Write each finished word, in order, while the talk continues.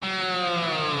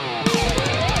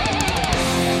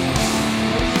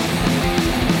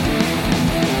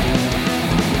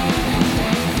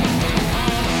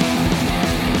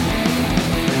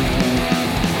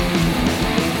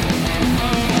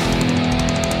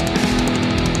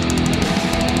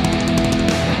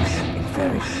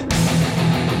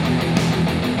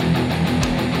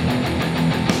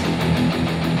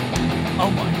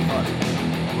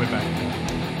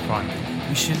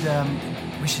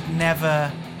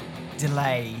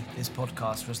delay this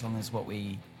podcast for as long as what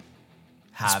we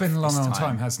have. It's been a long this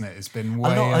time, hasn't it? It's been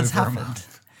way a lot has over a happened.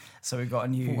 month. So we've got a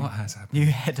new What has happened? new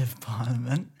head of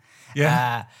parliament.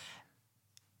 Yeah.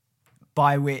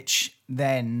 By which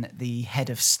then the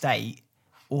head of state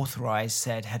authorised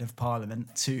said head of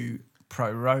parliament to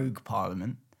prorogue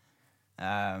parliament.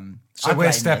 So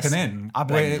we're stepping in. I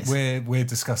blame this. We're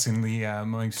discussing the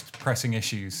most pressing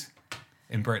issues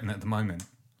in Britain at the moment.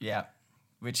 Yeah,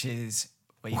 which is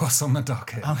What's on the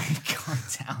docket? Oh, we've gone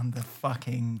down the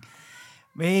fucking.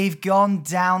 We've gone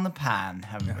down the pan,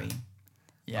 haven't we?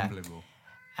 Yeah. Unbelievable.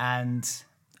 And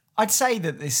I'd say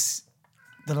that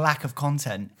the lack of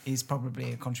content is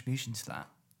probably a contribution to that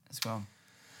as well.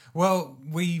 Well,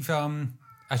 we've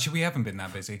actually we haven't been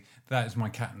that busy. That is my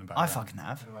cat in the background. I fucking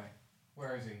have.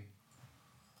 Where is he?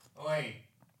 Oi!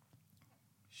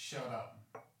 Shut up.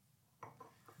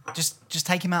 Just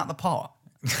take him out of the pot.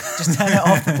 Just turn it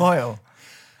off the boil.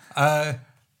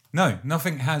 No,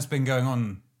 nothing has been going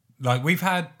on. Like, we've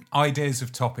had ideas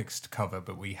of topics to cover,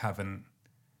 but we haven't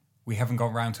got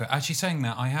around to it. Actually, saying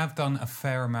that, I have done a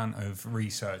fair amount of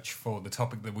research for the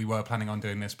topic that we were planning on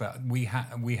doing this, but we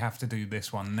have to do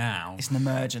this one now. It's an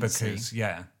emergency. Because,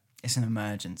 yeah. It's an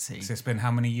emergency. So it's been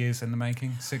how many years in the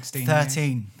making? 16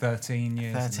 13. years? 13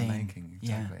 years 13. in the making,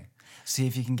 exactly. Yeah. See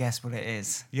if you can guess what it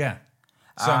is. Yeah.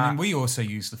 So, I mean, we also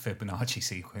use the Fibonacci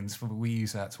sequence, but we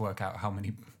use that to work out how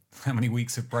many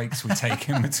weeks of breaks we take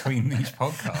in between each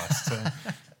podcast. So.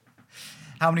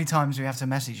 How many times do we have to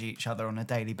message each other on a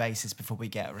daily basis before we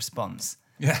get a response?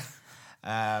 Yeah.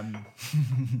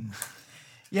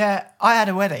 Yeah, I had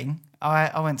a wedding.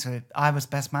 I was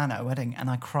best man at a wedding and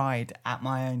I cried at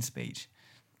my own speech.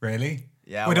 Really?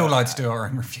 Yeah. We'd all like to do our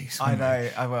own reviews. I know.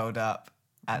 I welled up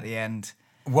at the end.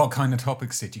 What kind of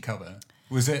topics did you cover?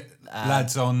 Was it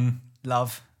lads on...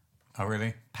 Love. Oh,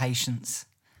 really? Patience.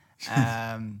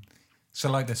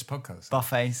 So like this podcast?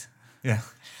 Buffets. Yeah.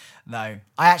 No.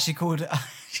 I actually called...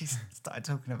 She started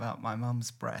talking about my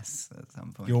mum's breasts at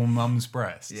some point. Your mum's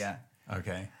breast? Yeah.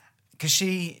 Okay. Because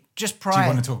she just prior... Do you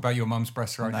want to talk about your mum's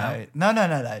breast right now? No.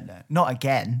 Not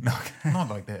again. No, not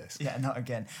like this. Yeah, not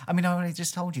again. I mean, I already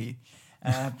just told you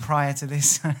prior to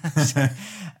this. No.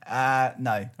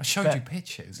 I showed you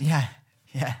pictures. Yeah.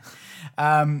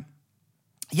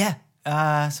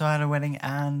 So I had a wedding,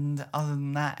 and other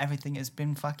than that, everything has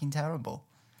been fucking terrible.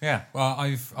 Yeah. Well,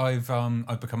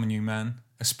 I've become a new man,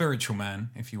 a spiritual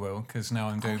man, if you will, because now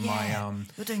I'm doing my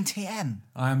You're doing TM.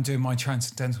 I am doing my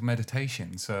transcendental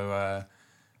meditation. So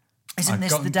isn't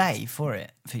this the day for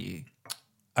it for you?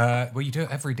 Well, you do it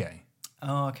every day.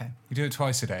 Oh, okay. You do it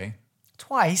twice a day.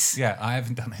 Twice? Yeah, I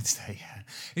haven't done it today yet.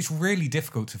 It's really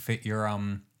difficult to fit your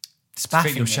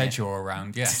schedule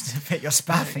around. Yeah, to fit your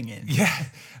spaffing in. Yeah.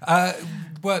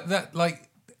 Well, that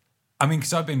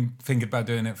because I've been thinking about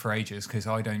doing it for ages because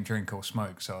I don't drink or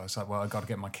smoke. So I was like, well, I got to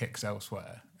get my kicks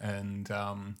elsewhere, and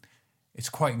it's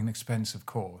quite an expensive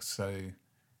course. So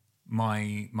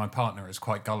my partner is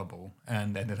quite gullible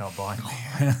and ended up buying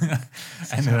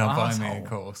me a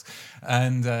course.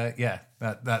 And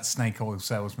that snake oil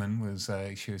salesman was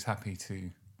she was happy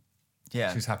to.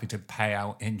 Yeah. She was happy to pay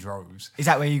out in droves. Is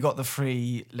that where you got the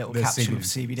free little capsule of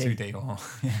CBD?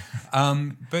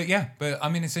 But I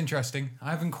mean, it's interesting.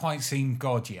 I haven't quite seen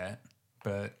God yet,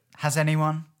 but... Has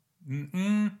anyone?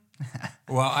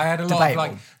 Well, I had a lot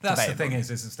of That's Debatable. the thing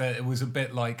is that it was a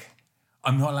bit like,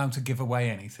 I'm not allowed to give away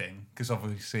anything, because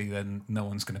obviously then no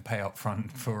one's going to pay up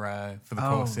front for the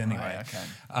course anyway. Right,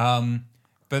 okay.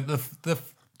 But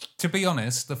to be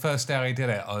honest, the first day I did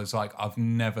it, I was like, I've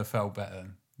never felt better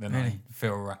than I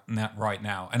feel right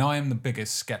now. And I am the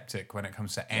biggest skeptic when it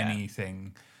comes to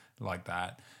anything like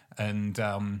that. And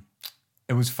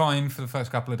it was fine for the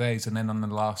first couple of days, and then on the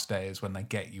last day is when they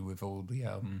get you with all the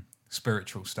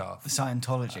spiritual stuff. The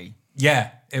Scientology.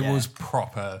 It was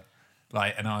proper.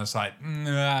 And I was like,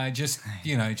 just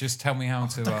tell me how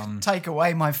to... take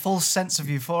away my full sense of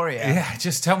euphoria. Yeah,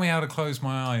 just tell me how to close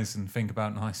my eyes and think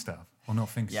about nice stuff. Or not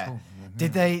think at all.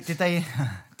 Did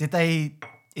they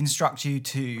instruct you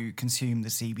to consume the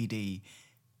CBD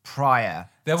prior?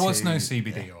 There was no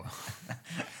CBD oil.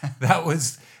 That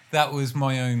was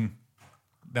my own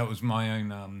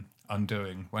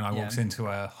undoing when I walked into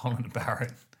a Holland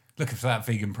Barrett looking for that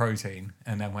vegan protein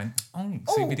and then went,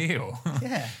 CBD oil.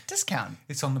 Yeah, discount.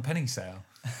 It's on the penny sale.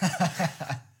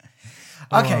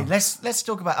 Okay, let's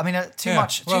talk about. I mean, too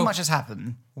much has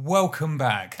happened. Welcome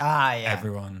back, yeah.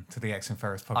 everyone, to the X and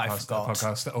Ferris podcast, the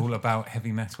podcast all about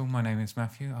heavy metal. My name is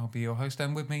Matthew. I'll be your host,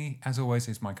 and with me, as always,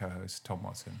 is my co-host Tom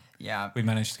Watson. Yeah, we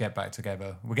managed to get back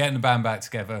together. We're getting the band back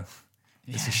together.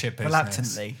 It's a shit business.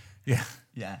 Reluctantly.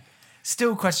 Yeah.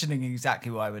 Still questioning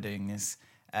exactly why we're doing this.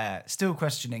 Still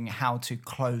questioning how to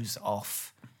close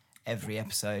off every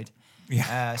episode.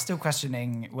 Yeah. Still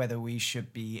questioning whether we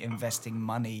should be investing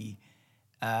money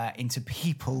into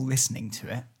people listening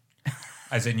to it.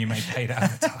 As in you make paid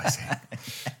advertising.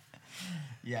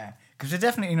 Yeah, because we're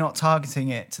definitely not targeting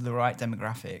it to the right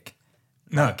demographic.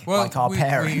 No, like our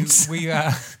parents. We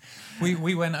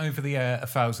went over the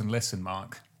 1,000 listen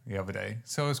mark the other day,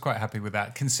 so I was quite happy with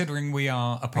that. Considering we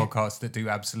are a podcast that do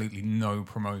absolutely no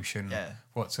promotion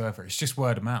whatsoever, it's just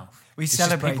word of mouth. We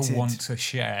celebrated. People want to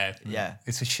share. Yeah,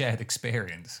 it's a shared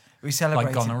experience. We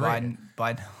celebrated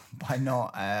like by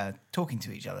not talking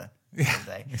to each other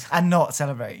today and not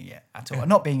celebrating it at all, and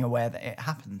not being aware that it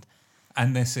happened.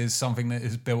 And this is something that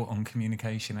is built on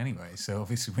communication anyway, so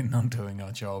obviously we're not doing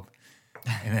our job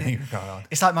in any regard.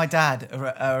 It's like my dad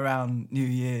around New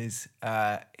Year's.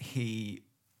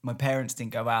 My parents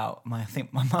didn't go out. I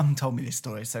think my mum told me this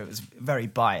story, so it was very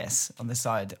biased on the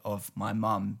side of my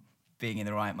mum being in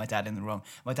the right, my dad in the wrong.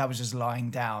 My dad was just lying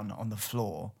down on the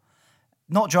floor,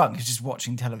 not drunk, he was just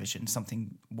watching television,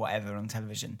 whatever on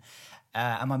television.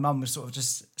 And my mum was sort of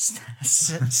just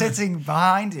sitting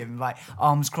behind him, like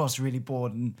arms crossed, really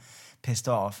bored and pissed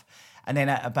off. And then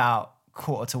at about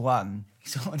 1:45, he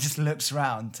sort of just looks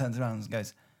around, turns around and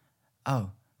goes,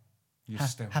 "Oh,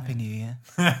 Happy New Year."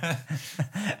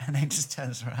 And then just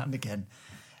turns around again.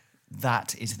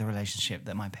 That is the relationship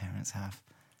that my parents have.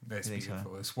 It's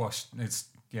beautiful. It's washed. It's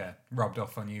rubbed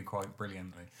off on you quite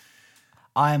brilliantly.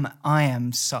 I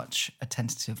am such a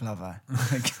tentative lover.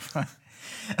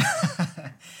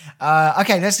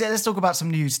 Okay, let's talk about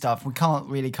some news stuff. We can't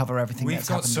really cover everything. We've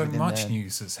got so much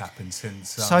news that's happened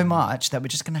since. So much that we're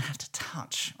just going to have to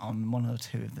touch on one or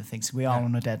two of the things. We are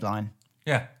on a deadline.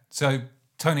 Yeah. So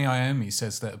Tony Iommi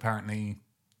says that apparently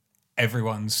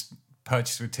everyone's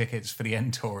purchase of tickets for the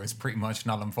end tour is pretty much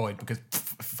null and void because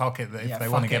fuck it. If they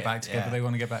want to get back together, they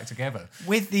want to get back together.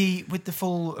 With the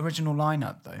full original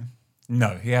lineup, though.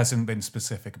 No, he hasn't been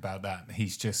specific about that.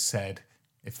 He's just said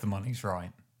if the money's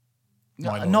right.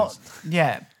 But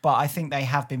I think they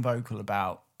have been vocal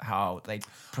about how they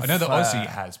prefer. I know that Ozzy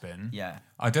has been. Yeah.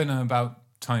 I don't know about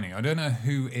Tony. I don't know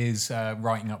who is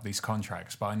writing up these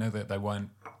contracts, but I know that they weren't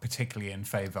particularly in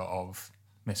favour of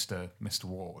Mr.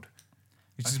 Ward,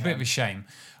 which is a bit of a shame.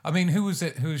 I mean, who was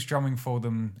it? Who was drumming for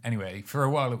them anyway? For a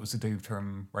while, it was the dude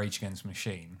from Rage Against the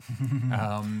Machine,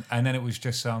 and then it was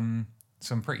just some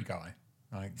pretty guy,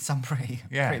 like some pretty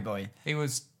boy. He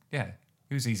was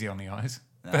easy on the eyes,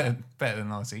 better than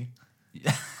Ozzy.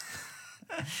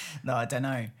 No, I don't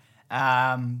know.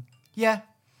 I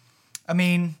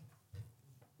mean,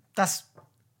 that's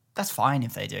fine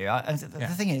if they do.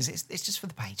 The thing is, it's just for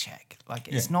the paycheck. Like,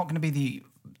 it's not going to be the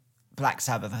Black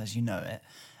Sabbath as you know it.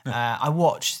 No. I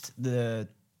watched the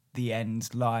End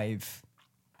live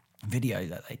video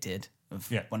that they did of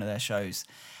one of their shows,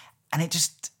 and it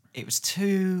was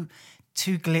too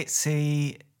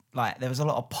glitzy. Like, there was a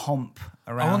lot of pomp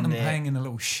around. I want them playing in a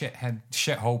little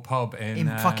shithole pub in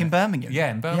fucking Birmingham.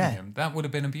 Yeah, in Birmingham. Yeah. That would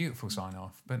have been a beautiful sign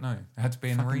off, but no, it had to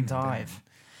be an arena. Dive.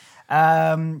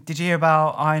 Did you hear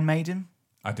about Iron Maiden?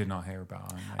 I did not hear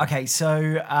about Iron Maiden. Okay,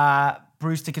 so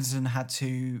Bruce Dickinson had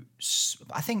to,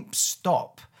 I think,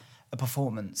 stop a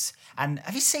performance. And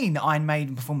have you seen Iron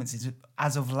Maiden performances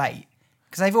as of late?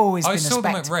 Because they've always been a spectacle.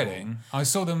 I saw them at Reading. I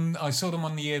saw them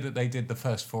on the year that they did the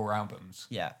first 4 albums.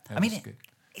 Yeah, I mean,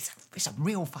 it's a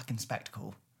real fucking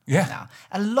spectacle. Yeah, now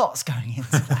a lot's going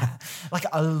into that, like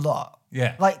a lot.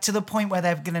 Yeah, like to the point where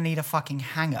they're going to need a fucking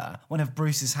hangar, one of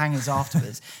Bruce's hangars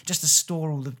afterwards, just to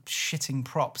store all the shitting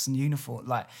props and uniform,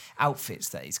 like outfits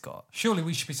that he's got. Surely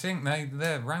we should be seeing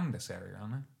they're around this area,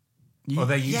 aren't they? Well,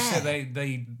 they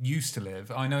used to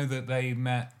live. I know that they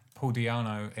met Paul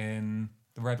Di'Anno in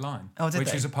the Red Line,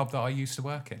 which is a pub that I used to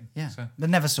work in. Yeah, they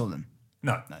never saw them.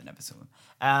 No, never saw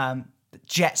them.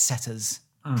 Jet Setters.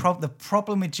 The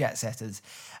problem with Jet Setters.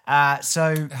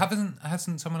 So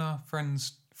hasn't some of our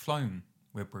friends flown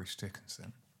with Bruce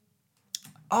Dickinson?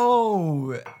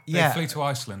 Oh, yeah. They flew to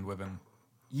Iceland with him.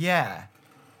 Yeah,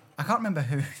 I can't remember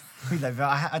who they.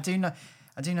 But I do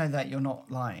know that you're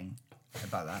not lying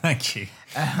about that. Thank you.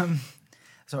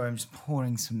 Sorry, I'm just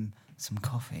pouring some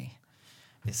coffee.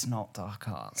 It's not Dark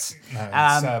Arts. No,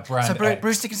 it's brand so X.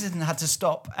 Bruce Dickinson had to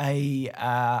stop a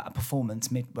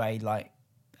performance midway. Like,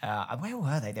 where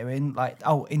were they? They were in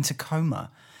in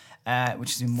Tacoma, which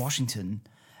is in Washington.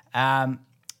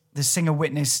 The singer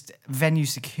witnessed venue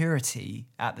security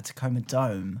at the Tacoma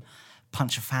Dome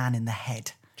punch a fan in the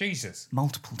head. Jesus.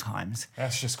 Multiple times.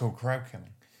 That's just called crowd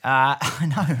killing. I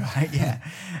know, right?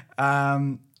 Yeah.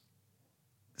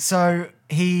 So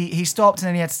he stopped and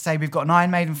then he had to say, we've got an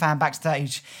Iron Maiden fan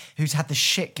backstage who's had the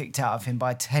shit kicked out of him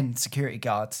by 10 security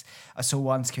guards. I saw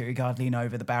one security guard lean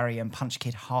over the barrier and punch a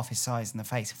kid half his size in the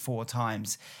face 4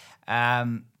 times.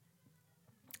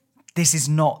 This is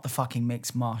not the fucking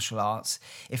mixed martial arts.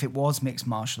 If it was mixed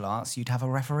martial arts, you'd have a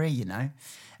referee, you know.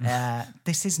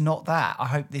 This is not that. I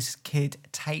hope this kid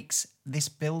takes this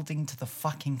building to the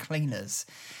fucking cleaners,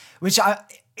 which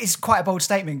is quite a bold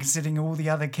statement considering all the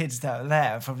other kids that are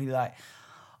there are probably like,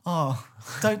 oh,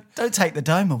 don't take the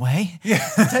dome away. Yeah.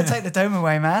 Don't take the dome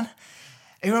away, man.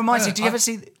 It reminds me, did you ever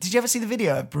see the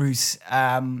video of Bruce?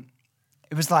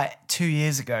 It was like 2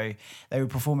 years ago. They were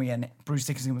performing and Bruce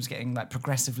Dickinson was getting like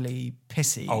progressively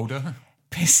pissy. Older?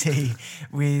 Pissy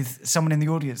with someone in the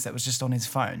audience that was just on his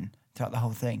phone throughout the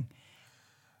whole thing.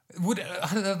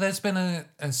 There's been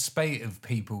a spate of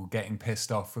people getting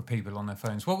pissed off with people on their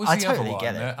phones. What was I the totally other one?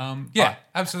 Get it. Yeah,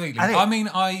 absolutely.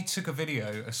 I took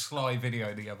a sly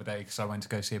video the other day because I went to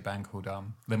go see a band called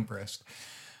Limp Wrist.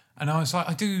 And I was like,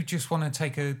 I do just want to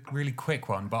take a really quick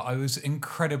one, but I was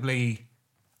incredibly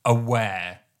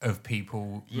aware of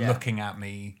people looking at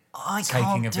me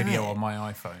taking a video on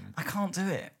my iphone. I can't do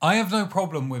it. I have no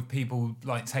problem with people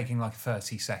like taking like a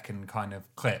 30-second kind of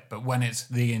clip, but when it's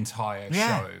the entire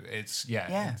show, it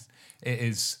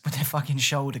is with their fucking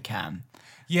shoulder cam.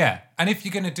 Yeah, and if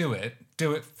you're going to do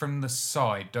it from the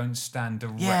side. Don't stand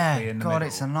directly in the middle.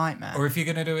 It's a nightmare. Or if you're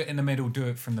going to do it in the middle, do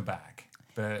it from the back.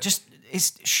 But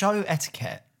it's show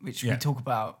etiquette, which we talk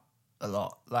about a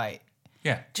lot. Like,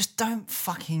 just don't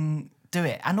fucking do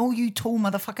it. And all you tall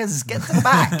motherfuckers, get to the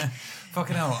back.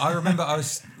 Fucking hell. I remember I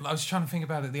was trying to think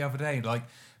about it the other day. Like,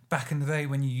 back in the day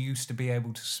when you used to be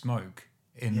able to smoke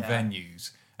in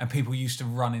venues and people used to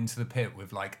run into the pit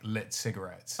with, like, lit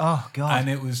cigarettes. Oh, God. And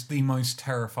it was the most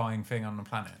terrifying thing on the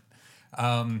planet.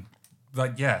 Who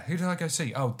did I go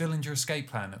see? Oh, Dillinger Escape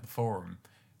Plan at the Forum,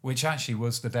 which actually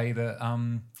was the day that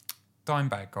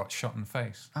Dimebag got shot in the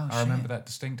face. Oh, I remember that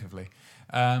distinctively.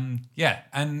 I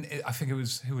think it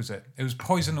was, who was it? It was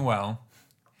Poison the Well,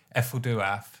 Ethel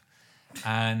Duaf,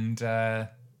 and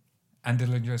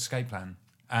Dillinger Escape Plan.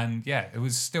 And it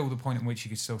was still the point at which you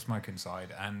could still smoke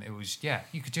inside. And it was,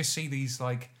 you could just see these,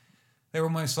 like, they're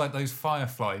almost like those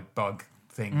firefly bug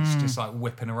things just like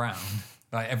whipping around.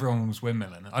 Like everyone was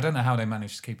windmilling. I don't know how they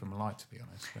managed to keep them alive, to be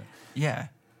honest. But yeah.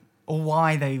 Or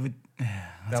why they would...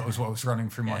 that was what was running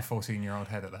through my 14-year-old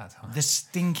head at that time. The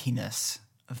stinkiness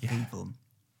of people.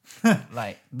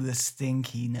 Like the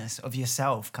stinkiness of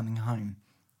yourself coming home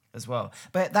as well.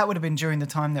 But that would have been during the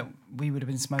time that we would have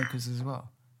been smokers as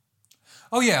well.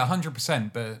 Oh yeah,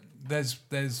 100%. But there's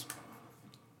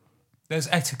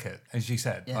etiquette, as you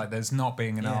said. Yeah. Like there's not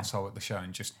being an arsehole at the show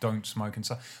and just don't smoke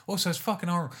inside. Also, it's fucking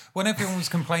horrible. When everyone was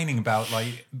complaining about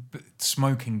like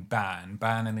smoking ban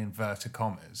in inverted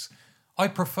commas, I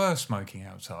prefer smoking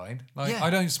outside. Like I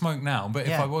don't smoke now, but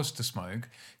if I was to smoke,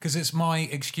 because it's my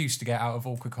excuse to get out of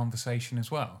awkward conversation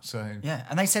as well. So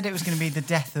and they said it was going to be the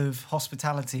death of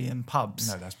hospitality and pubs.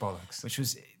 No, that's bollocks. Which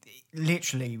was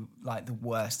literally like the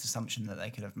worst assumption that they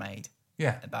could have made.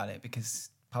 About it, because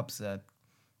pubs are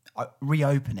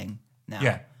reopening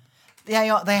now. They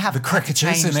have the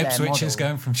cricketers in Ipswich is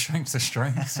going from strength to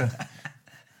strength. So.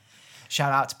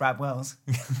 Shout out to Brad Wells.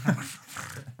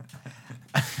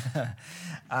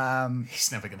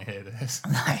 He's never going to hear this.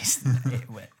 Nice.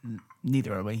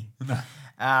 Neither are we. No.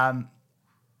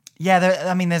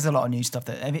 There's a lot of new stuff.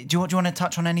 Do you want to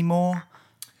touch on any more?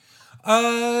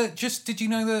 Did you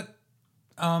know that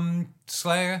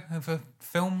Slayer have a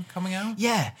film coming out?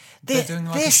 Yeah. They're doing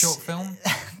like a short film?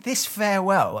 This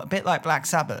farewell, a bit like Black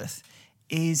Sabbath,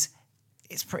 it's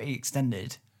pretty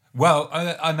extended. Well,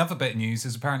 another bit of news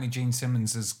is apparently Gene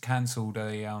Simmons has cancelled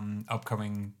a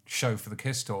upcoming show for the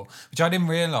Kiss tour, which I didn't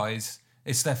realise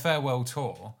it's their farewell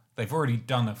tour. They've already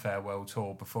done a farewell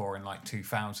tour before in like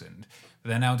 2000, but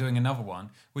they're now doing another one,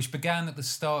 which began at the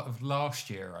start of last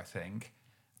year, I think,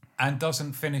 and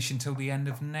doesn't finish until the end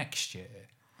of next year,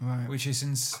 which is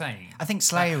insane. I think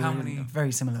Slayer were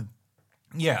very similar.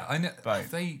 Yeah, I know.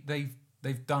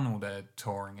 They've done all their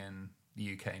touring in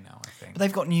the UK now, I think. But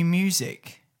they've got new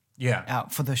music. Yeah,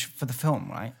 out for the film,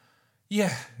 right?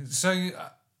 Yeah. So,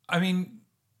 they've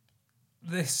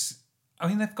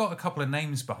got a couple of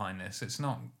names behind this. It's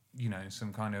not,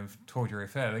 some kind of tawdry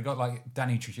affair. They got like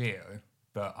Danny Trujillo,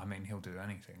 but he'll do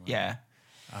anything. Right? Yeah.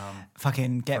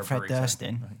 Fucking get Fred Durst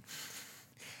in.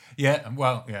 Yeah.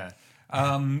 Well, yeah.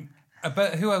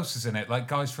 But who else is in it? Like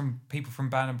people from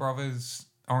Band of Brothers,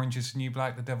 Orange Is the New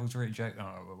Black, The Devil's Reject.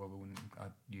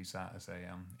 I'd use that as a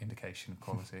indication of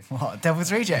quality. What,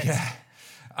 Devil's Reject? Yeah.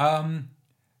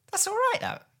 That's all right,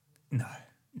 though. No.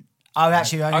 Oh,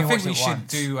 actually, I I only think watched we it should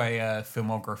once. do a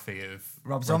filmography of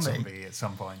Rob Zombie at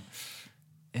some point.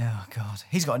 Oh God,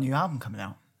 he's got a new album coming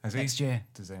out next year.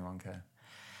 Does anyone care?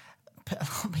 But a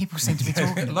lot of people seem to be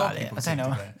talking about it. I don't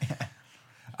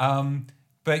know.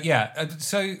 But yeah,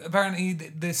 so apparently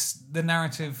the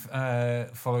narrative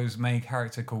follows a main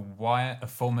character called Wyatt, a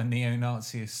former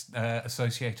neo-Nazi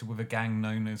associated with a gang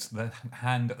known as the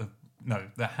Hand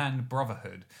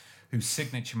Brotherhood, whose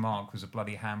signature mark was a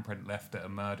bloody handprint left at a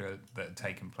murder that had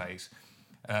taken place.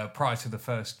 Prior to the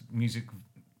first music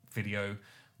video,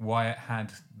 Wyatt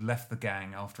had left the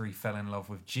gang after he fell in love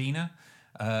with Gina.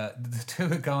 The two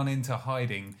had gone into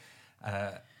hiding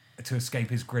to escape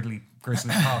his grisly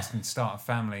past and start a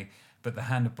family, but the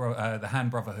Hand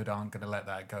Brotherhood aren't going to let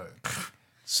that go.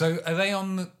 So are they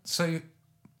on the side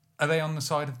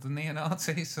of the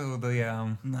neo-Nazis or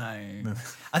the? No,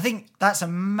 I think that's a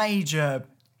major.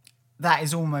 That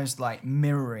is almost like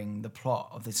mirroring the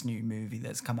plot of this new movie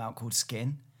that's come out called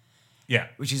Skin. Yeah,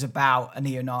 which is about a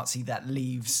neo-Nazi that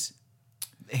leaves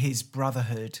his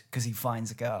brotherhood because he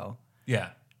finds a girl. Yeah,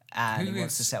 and he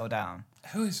wants to settle down.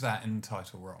 Who is that in the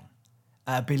title role?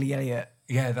 Billy Elliot.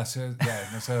 Yeah, that's what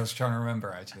I was trying to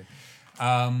remember actually.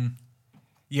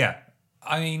 Yeah,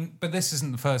 I mean, but this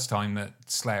isn't the first time that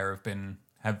Slayer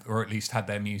have or at least had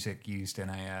their music used in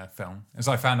a film. As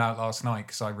I found out last night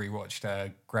because I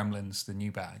rewatched Gremlins: The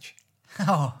New Batch.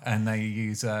 Oh, and they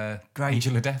use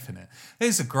Angel of Death in it.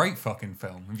 It's a great fucking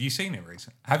film. Have you seen it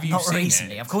recently? Not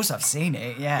recently. Of course, I've seen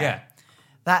it. Yeah. Yeah.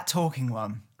 That talking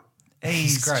one.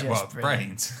 He's great. Just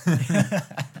Brains.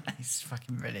 He's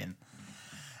fucking brilliant.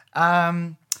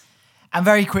 And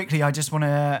very quickly, I just want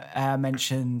to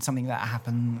mention something that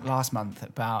happened last month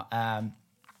about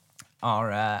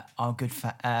our good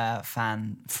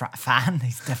fan.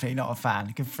 He's definitely not a fan.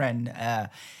 A good friend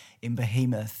in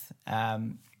Behemoth.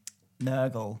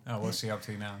 Nurgle. Oh, what's he up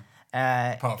to now?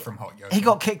 Apart from hot yoga. He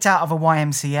got kicked out of a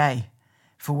YMCA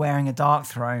for wearing a Dark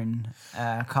Throne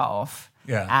cut off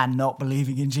and not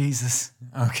believing in Jesus.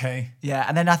 Okay. Yeah,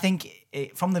 and then I think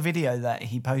from the video that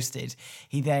he posted,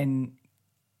 he then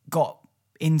got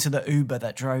into the Uber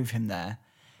that drove him there,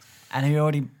 and he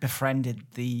already befriended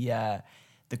the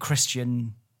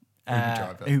Christian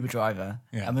Uber driver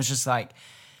and was just like,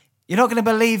 "You're not going to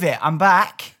believe it, I'm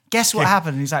back. Guess what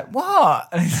happened?" And he's like, "What?"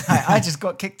 And he's like, "I just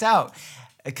got kicked out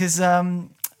because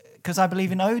I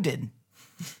believe in Odin."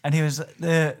 And he was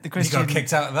the Christian. He got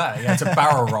kicked out of that. He had to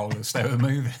barrel roll as they were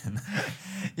moving.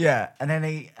 Yeah, and then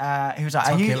he was like,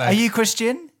 "Are you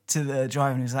Christian?" To the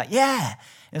driver, and he was like, "Yeah."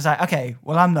 He was like, "Okay,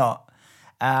 well, I'm not,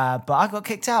 but I got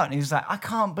kicked out." And he was like, "I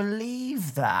can't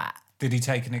believe that." Did he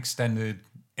take an extended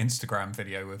Instagram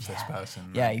video with this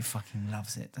person? Yeah, he fucking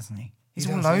loves it, doesn't he? He's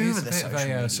all over the social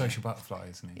media. Social butterfly,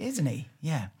 isn't he? Isn't he?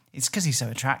 Yeah. It's because he's so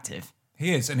attractive.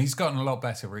 He is, and he's gotten a lot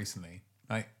better recently.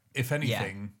 Like, if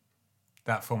anything,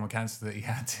 that form of cancer that he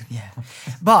had. Yeah.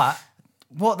 But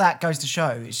what that goes to show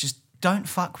is just don't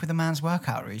fuck with a man's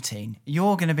workout routine.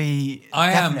 You're going to be...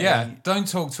 I am, yeah. Don't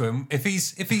talk to him. If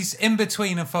he's in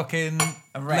between a fucking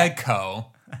leg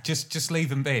curl, just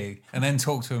leave him be, and then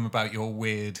talk to him about your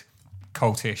weird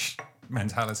cultish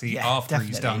mentality after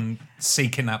he's done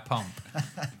seeking that pump.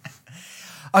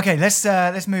 Okay,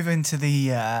 let's move into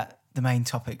the main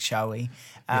topic, shall we?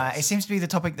 Yes. It seems to be the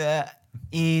topic that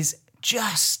is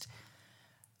just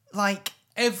like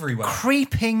everyone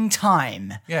creeping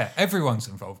time. Yeah, everyone's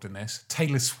involved in this.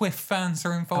 Taylor Swift fans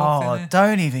are involved in it. Oh,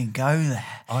 don't even go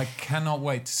there. I cannot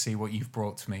wait to see what you've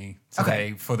brought to me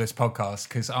today for this podcast,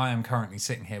 because I am currently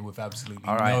sitting here with absolutely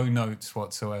no notes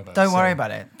whatsoever. Don't worry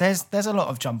about it. There's a lot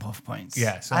of jump off points.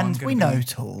 Yeah, so and we know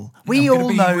Tool. We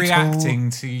all know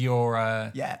reacting Tool. to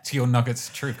your nuggets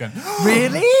of truth. Going,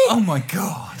 really? Oh my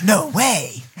god! No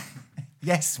way.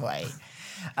 Yes way.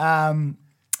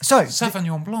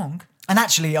 Sauvignon Blanc. And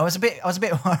actually, I was a bit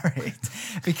worried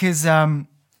because Fear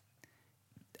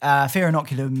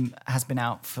Inoculum has been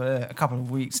out for a couple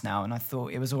of weeks now, and I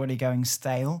thought it was already going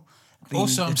stale. I'm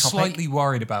slightly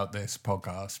worried about this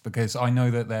podcast because I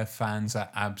know that their fans are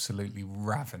absolutely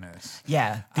ravenous.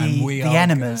 Yeah, the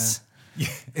enemas.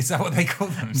 Is that what they call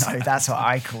them? No, that's what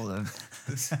I call them.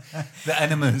 The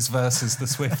enemas versus the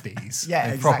Swifties. Yeah,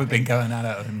 they've probably been going at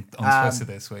it on Twitter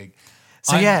this week.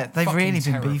 So they've really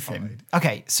been beefing.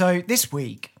 Okay, so this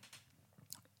week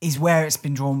is where it's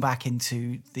been drawn back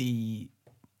into the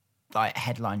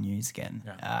headline news again.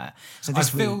 Yeah. So I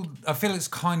feel it's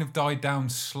kind of died down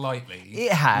slightly.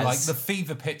 It has. Like the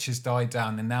fever pitch has died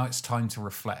down, and now it's time to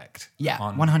reflect. Yeah,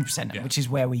 100%, which is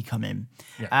where we come in.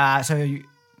 Yeah. So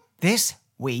this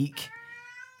week,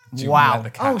 wow.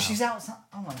 Oh, she's outside.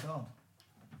 Oh my god.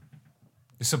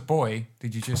 It's a boy.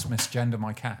 Did you just misgender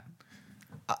my cat?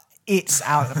 it's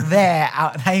out there,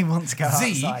 they want to go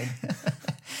Z. outside.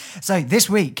 So this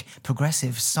week,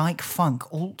 progressive psych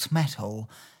funk alt metal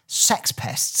Sex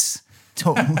Pests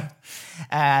Tool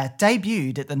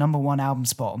debuted at the #1 album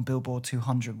spot on Billboard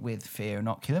 200 with Fear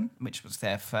Inoculum, which was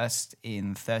their first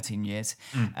in 13 years.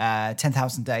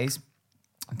 10,000 Days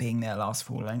being their last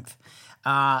full length.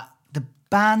 The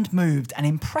band moved an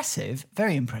impressive,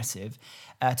 very impressive,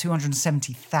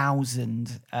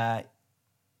 270,000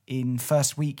 in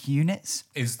first week units.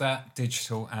 Is that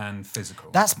digital and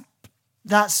physical?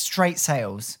 That's straight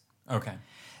sales. Okay.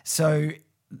 So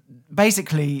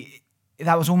basically,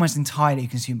 that was almost entirely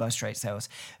consumed by straight sales,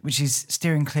 which is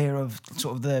steering clear of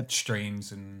sort of the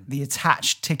streams and the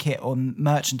attached ticket or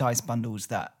merchandise bundles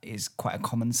that is quite a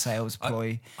common sales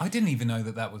ploy. I didn't even know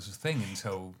that was a thing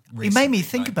until recently. It made me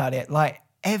think about it. Like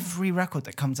every record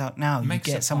that comes out now, you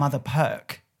get some other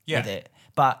perk with it.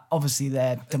 But obviously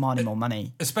they're demanding more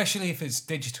money. Especially if it's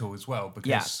digital as well,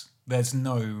 because there's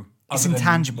no... It's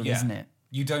intangible, isn't it?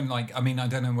 You don't like... I mean, I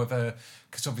don't know whether...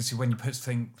 Because obviously when you put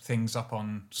things up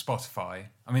on Spotify...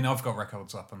 I mean, I've got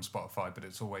records up on Spotify, but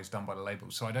it's always done by the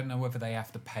label. So I don't know whether they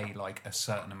have to pay like a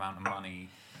certain amount of money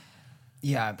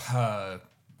per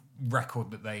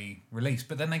record that they release.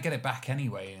 But then they get it back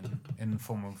anyway in the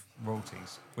form of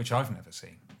royalties, which I've never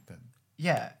seen. But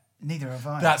yeah. Neither have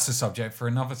I. That's a subject for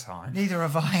another time. Neither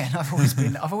have I, and I've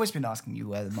always been asking you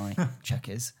where my check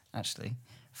is, actually,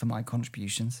 for my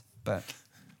contributions. But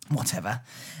whatever.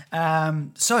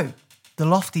 So the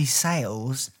lofty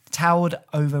sales towered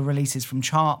over releases from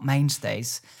chart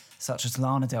mainstays such as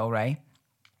Lana Del Rey,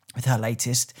 with her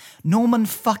latest Norman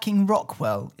fucking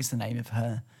Rockwell is the name of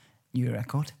her new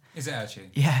record. Is it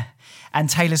actually? Yeah, and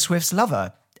Taylor Swift's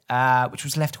Lover. Which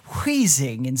was left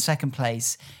wheezing in second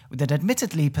place with an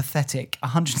admittedly pathetic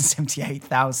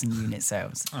 178,000 unit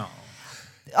sales. Oh.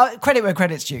 Credit where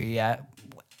credit's due, yeah.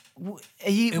 Are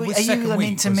you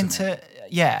into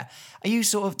yeah. Are you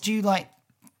sort of, do you like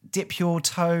dip your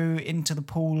toe into the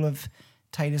pool of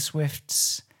Taylor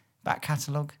Swift's back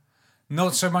catalogue?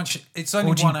 Not so much. It's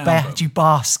only one album. Do you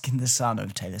bask in the sun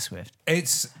of Taylor Swift?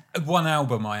 It's one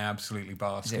album I absolutely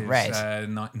bask. Is it Red?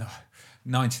 No.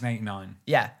 1989.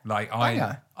 Yeah. Like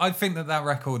I think that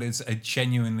record is a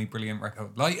genuinely brilliant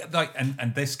record.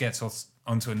 And this gets us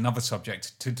onto another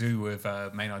subject to do with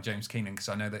Maynard James Keenan, because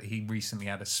I know that he recently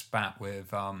had a spat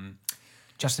with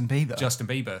Justin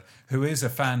Bieber, who is a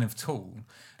fan of Tool,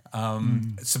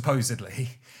 supposedly.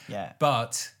 Yeah.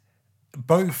 But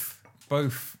both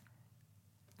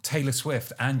Taylor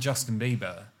Swift and Justin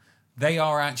Bieber, they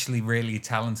are actually really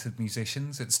talented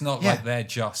musicians. It's not like they're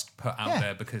just put out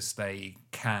there because they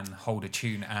can hold a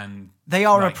tune and they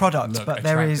are a product, but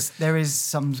attractive. there is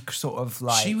some sort of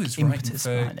like impetus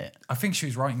behind it. I think she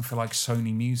was writing for like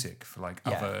Sony Music for like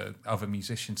other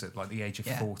musicians at like the age of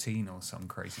 14 or some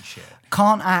crazy shit.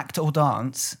 Can't act or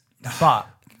dance, but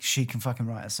she can fucking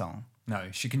write a song. No,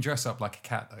 she can dress up like a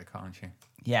cat though, can't she?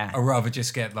 Yeah. Or rather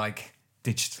just get like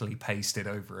digitally pasted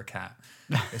over a cat.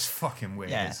 It's fucking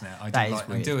weird, isn't it?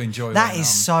 I do enjoy that. Is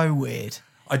so weird.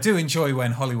 I do enjoy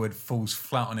when Hollywood falls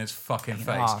flat on its fucking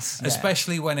face,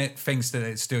 especially when it thinks that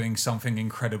it's doing something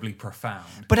incredibly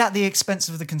profound. But at the expense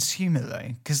of the consumer, though,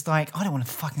 because like I don't want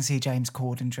to fucking see James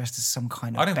Corden dressed as some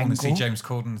kind of. I don't want to see James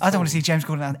Corden. I don't want to see James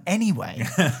Corden anyway.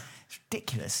 It's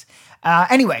ridiculous.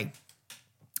 Anyway,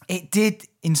 it did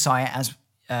incite, as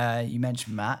you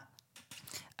mentioned, Matt.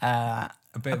 A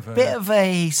bit of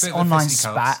a online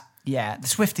spat. Yeah, the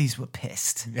Swifties were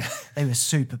pissed. Yeah. They were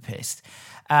super pissed.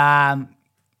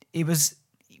 It was.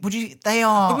 They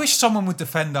are. I wish someone would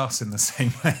defend us in the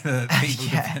same way that people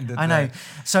defended. I know.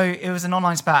 So it was an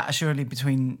online spat, assuredly,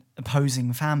 between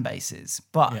opposing fan bases,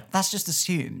 but that's just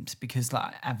assumed because,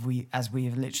 like, as we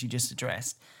have literally just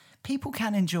addressed, people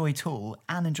can enjoy Tool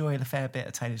and enjoy a fair bit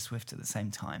of Taylor Swift at the same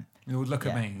time. Look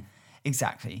at me.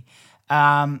 Exactly.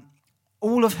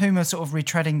 All of whom are sort of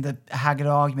retreading the haggard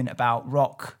argument about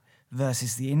rock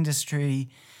versus the industry,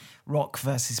 rock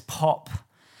versus pop,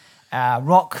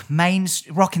 rock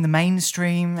in the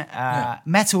mainstream,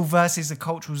 metal versus the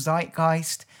cultural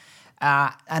zeitgeist.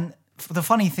 And the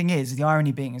funny thing is, the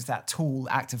irony being is that Tool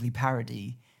actively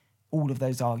parody all of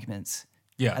those arguments.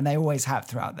 Yeah. And they always have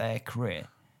throughout their career.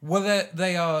 Well,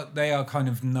 they are kind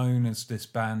of known as this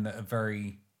band that are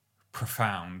very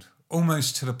profound,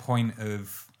 almost to the point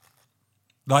of...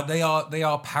 Like they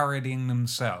are parodying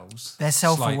themselves. They're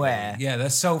self-aware. Slightly. Yeah, they're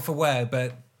self-aware,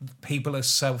 but people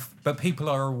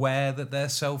are aware that they're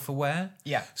self-aware.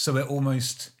 Yeah. So it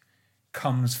almost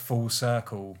comes full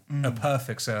circle, a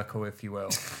perfect circle, if you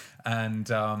will, and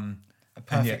a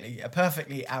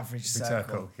perfectly average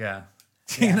circle. Yeah.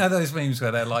 You know those memes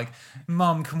where they're like,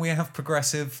 "Mum, can we have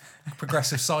progressive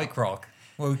psych rock?"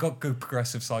 Well, we've got good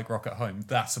progressive psych rock at home.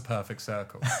 That's a perfect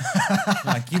circle.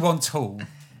 Like, you want Tool,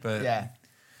 but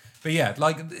yeah,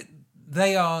 like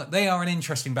they are an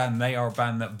interesting band. They are a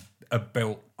band that are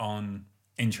built on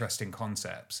interesting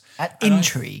concepts and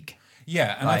intrigue.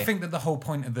 I think that the whole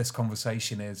point of this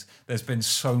conversation is there's been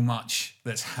so much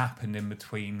that's happened in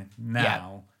between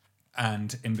now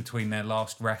and in between their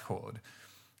last record.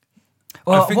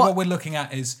 Well, I think what we're looking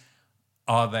at is,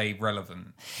 are they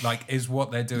relevant? Like, is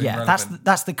what they're doing relevant?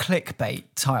 That's the clickbait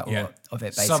title of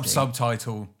it, basically.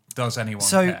 Subtitle, does anyone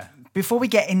So care? before we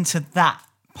get into that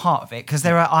part of it, because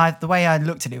the way I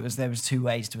looked at it was there was two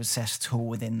ways to assess Tool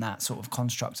within that sort of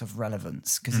construct of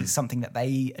relevance, because it's something that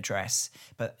they address,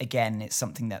 but again, it's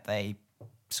something that they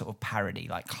sort of parody,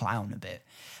 like clown a bit.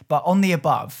 But on the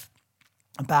above,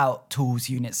 about Tool's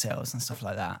unit sales and stuff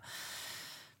like that,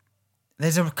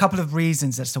 there's a couple of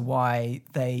reasons as to why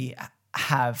they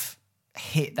have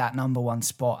hit that number one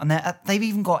spot. And they've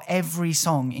even got every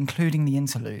song, including the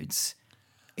interludes,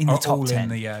 in the top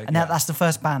 10. And that's the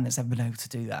first band that's ever been able to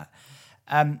do that.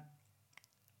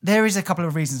 There is a couple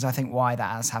of reasons, I think, why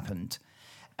that has happened.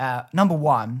 Number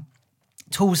one,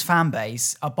 Tool's fan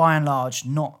base are by and large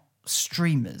not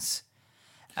streamers.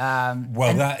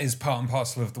 That is part and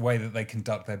parcel of the way that they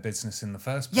conduct their business in the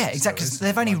first place. Yeah, exactly. Because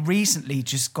they've only recently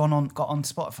just got on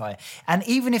Spotify, and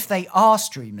even if they are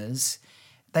streamers,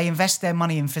 they invest their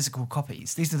money in physical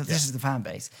copies. This is the fan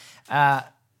base.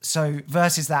 So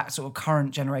versus that sort of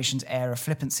current generation's air of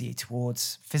flippancy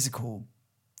towards physical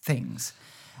things.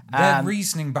 Their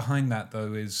reasoning behind that,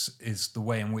 though, is the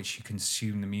way in which you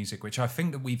consume the music, which I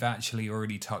think that we've actually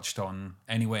already touched on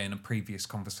anyway in a previous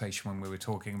conversation when we were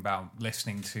talking about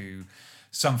listening to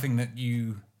something that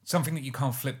you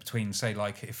can't flip between. Say,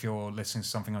 like, if you're listening to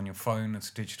something on your phone, it's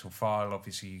a digital file.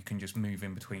 Obviously, you can just move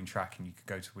in between track and you could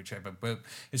go to whichever. But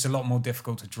it's a lot more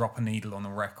difficult to drop a needle on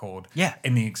a record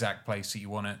in the exact place that you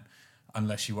want it,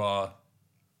 unless you are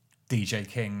DJ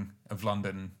King of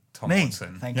London. Tom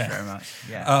Watson. Thank you very much.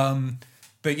 Yeah.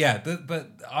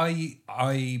 But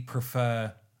I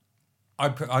prefer.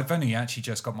 I've only actually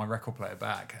just got my record player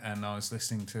back, and I was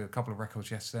listening to a couple of records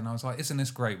yesterday, and I was like, "Isn't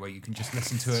this great? Where you can just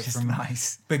listen to it from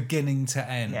beginning to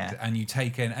end, and you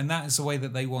take in, and that is the way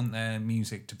that they want their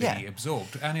music to be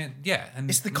absorbed." And and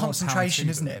it's the concentration,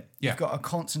 isn't it? You've got to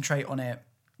concentrate on it.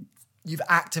 You've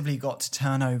actively got to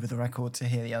turn over the record to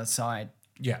hear the other side.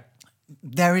 Yeah.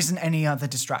 There isn't any other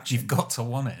distraction. You've got to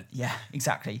want it. Yeah,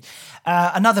 exactly.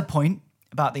 Another point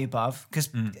about the above, because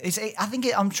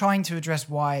I'm trying to address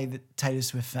why the Taylor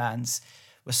Swift fans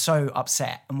were so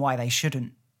upset and why they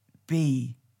shouldn't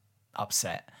be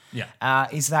upset. Yeah,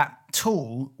 is that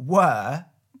Tool were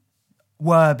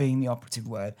being the operative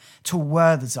word. Tool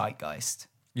were the zeitgeist.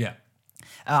 Yeah.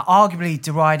 Arguably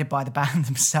derided by the band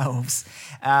themselves.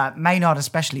 Maynard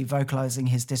especially vocalising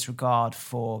his disregard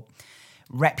for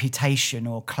reputation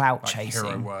or clout chasing.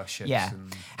 Hero worship. Yeah.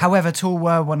 However, Tool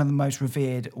were one of the most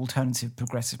revered alternative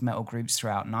progressive metal groups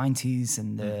throughout 90s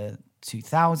and the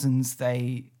 2000s.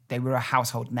 They were a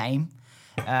household name.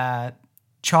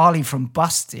 Charlie from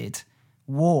Busted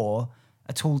wore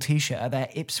a Tool t-shirt at their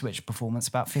Ipswich performance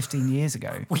about 15 years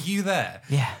ago. Were you there?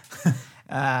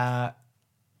 Yeah.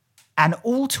 And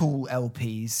all Tool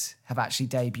LPs have actually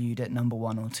debuted at number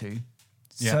 1 or 2.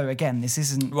 Yeah. So again, this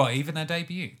isn't... What, even their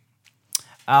debut?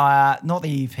 Not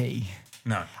the EP.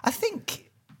 No. I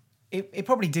think it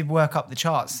probably did work up the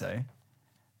charts, though.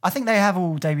 I think they have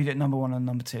all debuted at number 1 and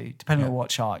number 2, depending on what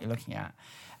chart you're looking at.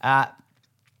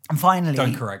 And finally...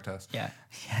 Don't correct us. Yeah,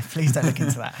 please don't look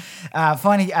into that.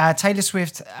 Finally, Taylor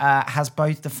Swift has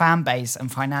both the fan base and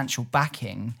financial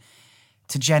backing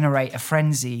to generate a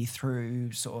frenzy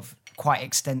through sort of quite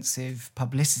extensive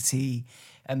publicity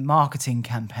and marketing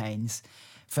campaigns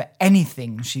for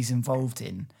anything she's involved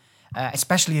in.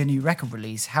 Especially a new record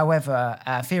release. However,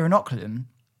 Fear Inoculum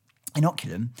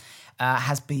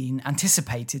has been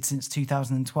anticipated since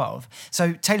 2012.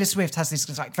 So Taylor Swift has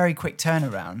this like very quick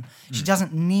turnaround. She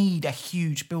doesn't need a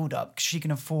huge build-up because she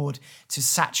can afford to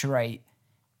saturate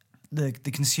the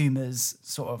consumer's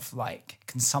sort of like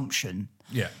consumption.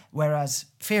 Yeah. Whereas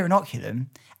Fear Inoculum,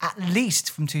 at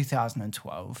least from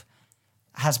 2012,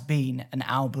 has been an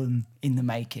album in the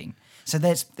making. So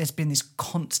there's been this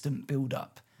constant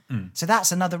build-up. So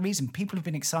that's another reason people have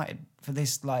been excited for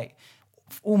this, like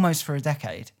almost for a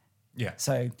decade. Yeah.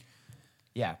 So,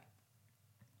 yeah,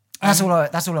 that's all I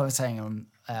was saying on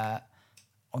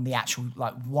the actual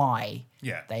like why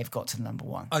they've got to number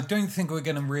 1. I don't think we're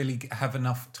going to really have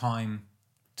enough time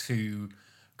to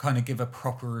kind of give a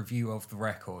proper review of the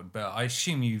record, but I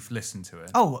assume you've listened to it.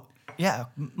 Oh, yeah,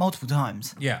 multiple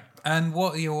times. Yeah. And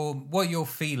what are your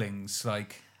feelings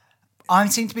like? I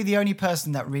seem to be the only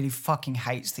person that really fucking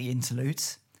hates the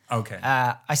interludes. Okay.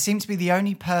 I seem to be the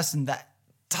only person that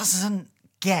doesn't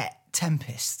get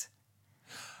Tempest.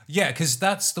 Yeah, because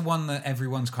that's the one that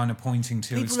everyone's kind of pointing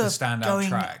to as the standout going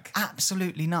track.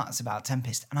 Absolutely nuts about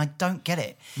Tempest, and I don't get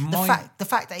it. My- The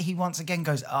fact that he once again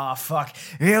goes, "Oh fuck,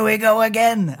 here we go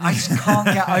again." I just can't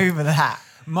get over that.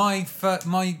 My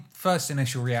first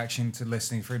initial reaction to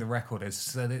listening through the record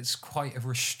is that it's quite a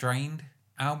restrained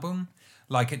album.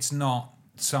 Like, it's not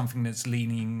something that's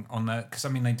leaning on that, because I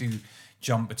mean they do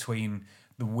jump between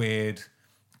the weird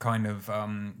kind of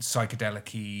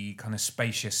psychedelic-y, kind of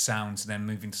spacious sounds, and then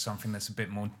moving to something that's a bit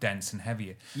more dense and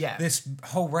heavier. Yeah. This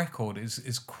whole record is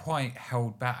quite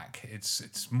held back.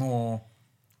 It's more.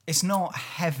 It's not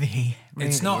heavy. Really,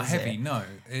 It's not is heavy. it? No.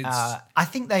 It's. I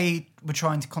think they were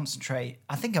trying to concentrate.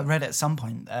 I think I read at some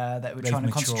point that they were trying to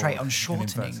matured concentrate on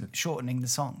and shortening the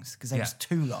songs because they Yeah. was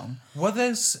too long. Well,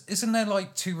 isn't there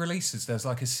like two releases? There's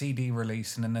like a CD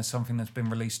release, and then there's something that's been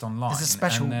released online. There's a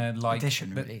special and they're like,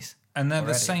 edition release. And they're the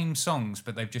already. same songs,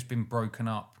 but they've just been broken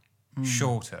up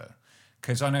shorter.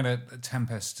 Because I know that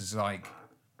Tempest is like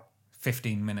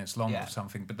 15 minutes long Yeah. or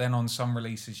something, but then on some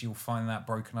releases you'll find that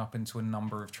broken up into a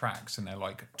number of tracks, and they're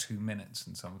like 2 minutes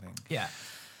and something. Yeah,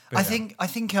 But I yeah.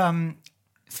 think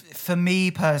for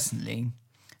me personally,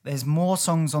 there's more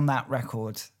songs on that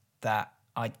record that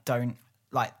I don't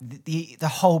like. The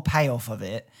whole payoff of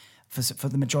it for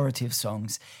the majority of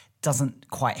songs doesn't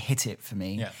quite hit it for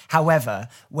me. Yeah. However,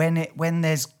 when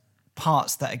there's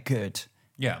parts that are good,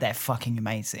 Yeah. they're fucking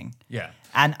amazing. Yeah.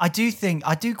 And I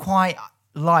do quite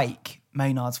like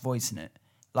Maynard's voice in it.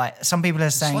 Like, some people are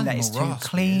saying slightly that it's more too raspy,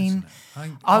 clean.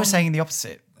 isn't it? I was saying the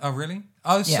opposite. Oh, really?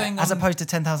 I was Yeah, saying as opposed to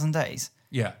 10,000 Days.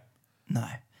 Yeah. No.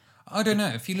 I don't know.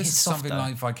 If you listen It's to something softer.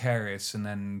 like Vicarious and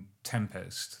then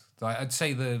Tempest, like, I'd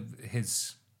say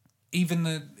even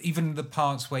the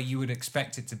parts where you would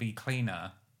expect it to be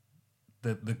cleaner,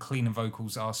 the cleaner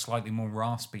vocals are slightly more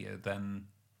raspier than.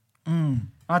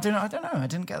 I don't know. I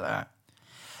didn't get that.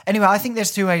 Anyway, I think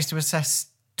there's two ways to assess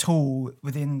Tool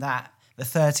within the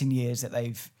 13 years that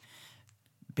they've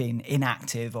been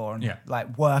inactive or Yeah.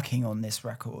 like working on this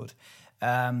record.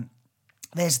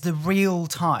 There's the real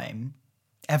time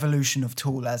evolution of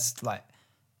Tool as like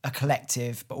a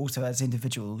collective, but also as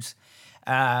individuals.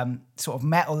 Sort of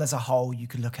metal as a whole you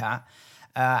could look at,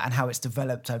 and how it's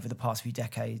developed over the past few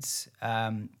decades,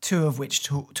 two of which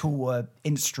Tool were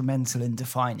instrumental in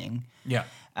defining. Yeah.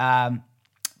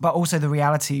 But also the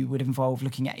reality would involve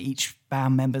looking at each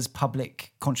band member's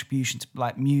public contribution to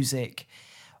like music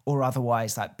or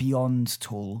otherwise, like beyond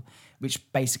Tool, which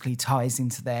basically ties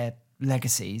into their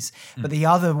legacies. But the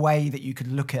other way that you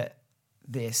could look at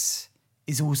this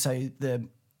is also the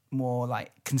more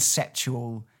like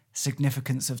conceptual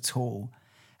significance of Tool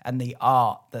and the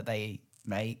art that they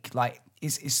make. Like,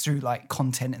 it's through like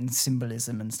content and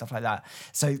symbolism and stuff like that.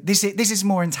 So this is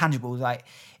more intangible. Like,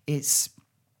 it's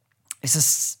a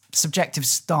subjective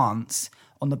stance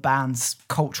on the band's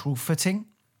cultural footing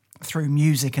through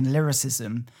music and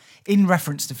lyricism in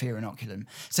reference to Fear Inoculum.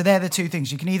 So they're the two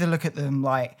things. You can either look at them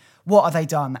like, what have they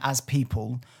done as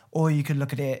people? Or you could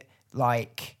look at it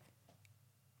like,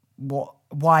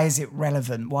 why is it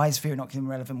relevant? Why is Fear Inoculum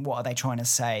relevant? What are they trying to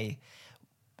say?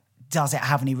 Does it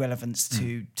have any relevance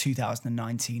to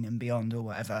 2019 and beyond or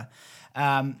whatever?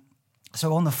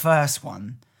 So on the first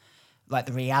one, like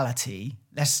the reality,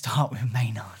 let's start with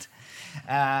Maynard.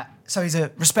 So he's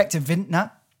a respected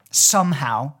vintner,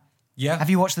 somehow. Yeah. Have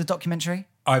you watched the documentary?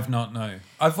 I've not, no.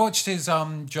 I've watched his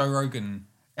Joe Rogan.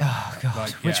 Oh, God.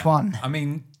 Like, Which yeah. one? I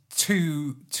mean,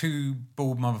 two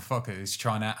bald motherfuckers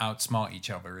trying to outsmart each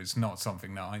other is not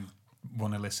something that I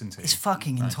want to listen to. It's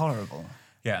fucking intolerable.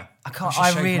 Yeah.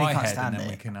 I really can't stand and then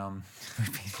it. we can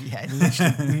Yeah,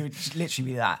 literally, we would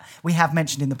literally be that. We have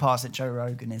mentioned in the past that Joe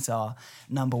Rogan is our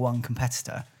number one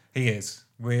competitor. He is.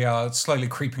 We are slowly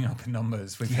creeping up in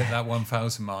numbers. We've hit that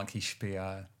 1,000 mark. He should be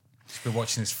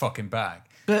watching his fucking bag.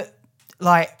 But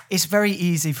like, it's very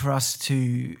easy for us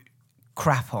to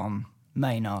crap on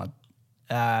Maynard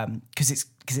because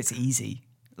it's easy.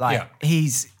 Like,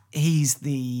 he's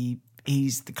the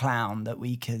clown that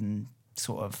we can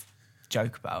sort of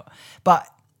joke about. But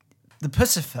the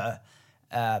Pussifer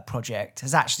project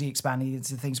has actually expanded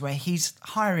into things where he's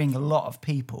hiring a lot of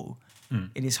people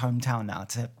in his hometown now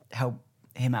to help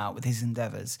him out with his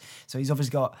endeavours. So he's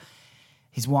obviously got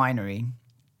his winery,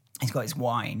 he's got his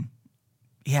wine,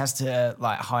 he has to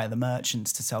like hire the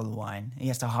merchants to sell the wine. He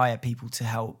has to hire people to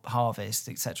help harvest,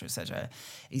 etc., etc.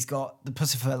 He's got the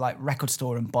Pussifer like record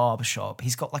store and barber shop.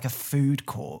 He's got like a food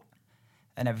court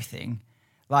and everything.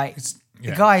 Like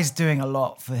the guy's doing a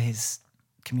lot for his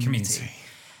community.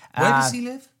 Where does he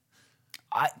live?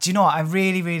 Do you know what? I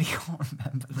really, really can't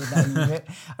remember the name of it.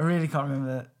 I really can't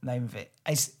remember the name of it.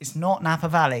 It's not Napa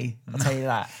Valley, I'll tell you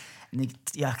that. And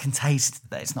I can taste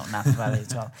that it's not Napa Valley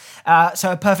as well.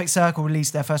 So A Perfect Circle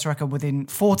released their first record within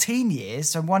 14 years,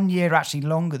 so 1 year actually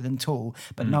longer than Tool,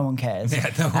 but no one cares. Yeah,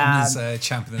 no one was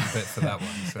championing a bit for that one.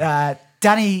 So.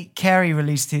 Danny Carey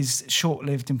released his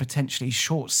short-lived and potentially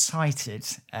short-sighted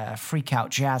freak-out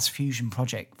jazz fusion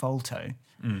project, Volto,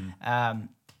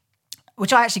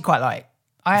 which I actually quite like.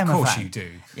 I am a fan. Of course you do.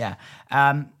 Yeah.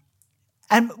 And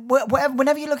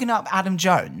whenever you're looking up Adam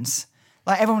Jones,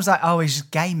 like everyone's like, oh, he's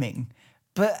just gaming.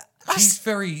 But he's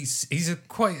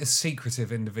quite a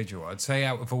secretive individual. I'd say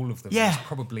out of all of them, he's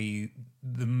probably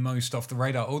the most off the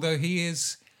radar. Although he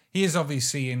is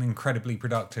obviously an incredibly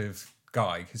productive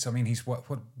guy. Because I mean, he's what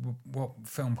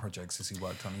film projects has he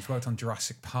worked on? He's worked on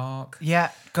Jurassic Park.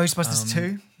 Yeah, Ghostbusters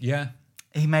II. Yeah.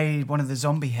 He made one of the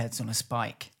zombie heads on a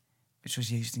spike, which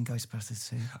was used in Ghostbusters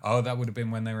 2. Oh, that would have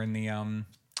been when they were in the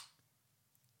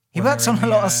He works on a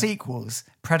lot of sequels.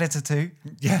 Predator 2.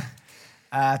 Yeah.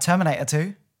 Terminator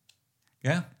 2.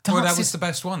 Yeah. Well, that was the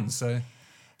best one, so.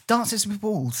 Dances with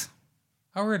Wolves.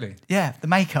 Oh, really? Yeah, the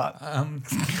makeup.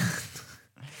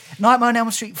 Nightmare on Elm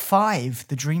Street 5,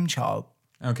 The Dream Child.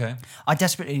 Okay. I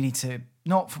desperately need to,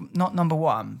 not number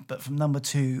 1, but from number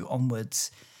 2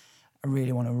 onwards, I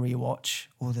really want to rewatch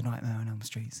all the Nightmare on Elm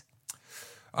Streets.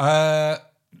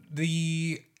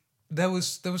 There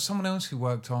was someone else who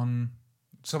worked on...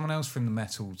 Someone else from the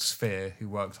metal sphere who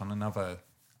worked on another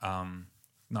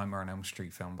Nightmare on Elm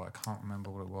Street film, but I can't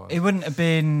remember what it was. It wouldn't have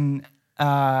been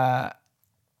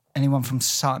anyone from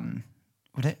Sun,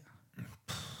 would it?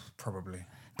 Probably.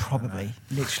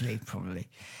 Literally probably.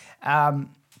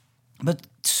 But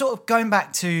sort of going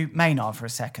back to Maynard for a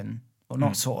second, or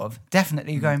not sort of,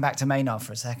 definitely going back to Maynard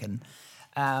for a second.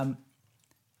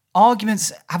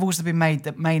 Arguments have also been made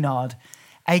that Maynard,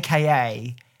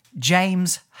 a.k.a.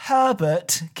 James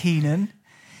Herbert Keenan,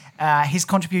 his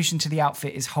contribution to the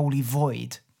outfit is wholly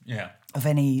void of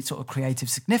any sort of creative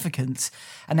significance,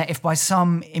 and that if by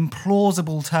some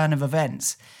implausible turn of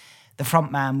events the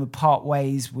frontman would part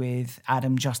ways with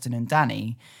Adam, Justin and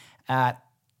Danny,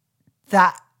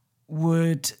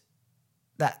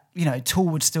 Tool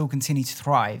would still continue to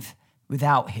thrive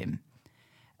without him.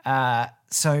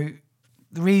 So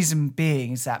the reason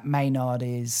being is that Maynard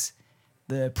is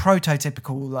the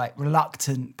prototypical, like,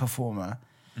 reluctant performer.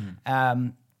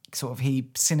 Sort of he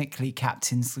cynically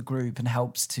captains the group and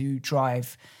helps to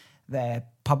drive their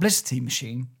publicity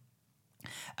machine.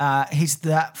 He's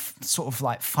that sort of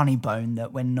like funny bone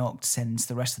that when knocked sends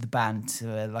the rest of the band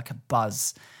to like a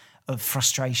buzz of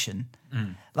frustration.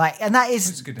 Like, and that is...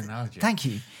 That's a good analogy. Thank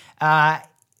you. I've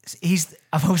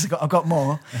got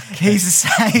more. He's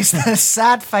the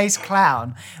sad-faced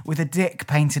clown with a dick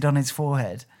painted on his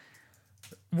forehead.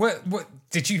 What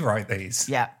did you write these?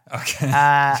 Yeah.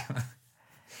 Okay.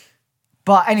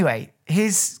 But anyway,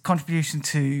 his contribution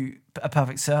to A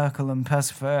Perfect Circle and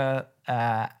Persever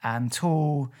and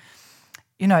Tool,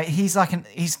 he's like an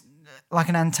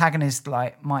antagonist,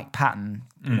 like Mike Patton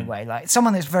in a way, like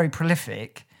someone that's very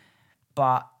prolific,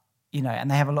 but and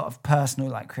they have a lot of personal,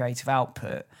 like, creative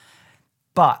output.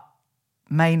 But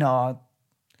Maynard,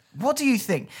 what do you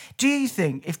think? Do you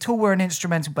think if Tool were an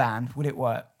instrumental band, would it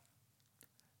work?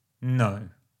 No.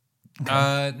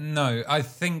 Okay. No, I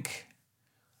think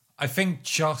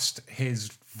just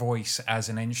his voice as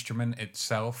an instrument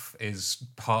itself is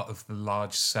part of the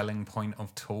large selling point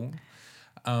of Tool.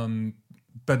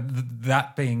 But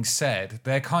that being said,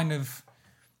 I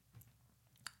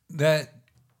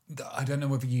don't know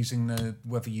whether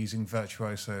using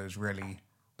virtuoso is really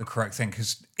the correct thing,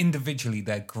 because individually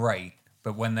they're great,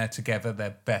 but when they're together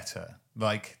they're better.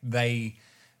 Like they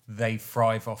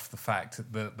thrive off the fact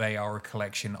that they are a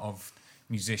collection of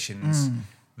musicians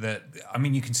that, I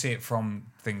mean, you can see it from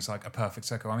things like A Perfect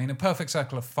Circle. I mean, A Perfect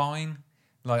Circle are fine.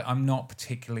 Like, I'm not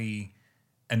particularly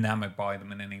enamored by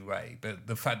them in any way, but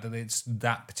the fact that it's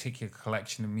that particular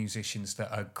collection of musicians that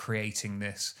are creating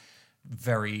this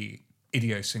very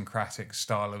idiosyncratic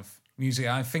style of music,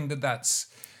 I think that's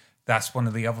one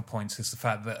of the other points, is the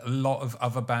fact that a lot of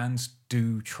other bands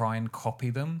do try and copy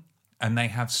them, and they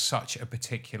have such a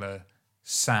particular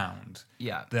sound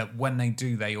that when they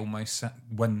do, they almost,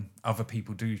 when other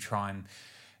people do try and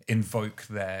invoke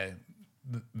their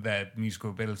musical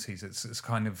abilities, it's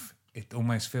kind of it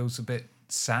almost feels a bit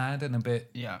sad and a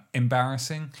bit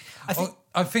embarrassing.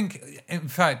 I think, in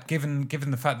fact, given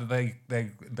the fact that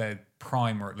their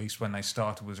prime, or at least when they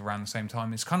started, was around the same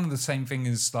time, it's kind of the same thing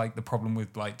as like the problem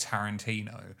with like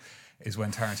Tarantino, is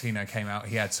when Tarantino came out,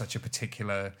 he had such a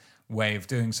particular way of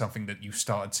doing something that you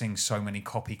started seeing so many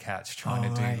copycats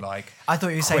trying to do like. I thought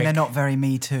you were saying they're not very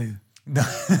Me Too.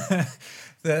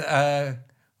 I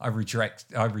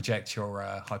reject your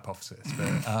hypothesis,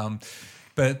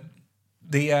 but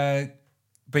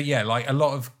yeah, like a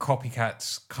lot of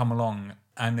copycats come along,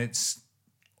 and it's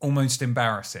almost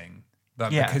embarrassing that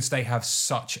because they have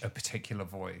such a particular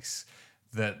voice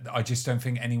that I just don't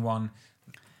think anyone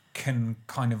can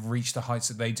kind of reach the heights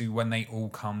that they do when they all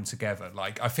come together.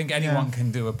 Like, I think anyone can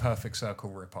do a Perfect Circle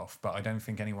ripoff, but I don't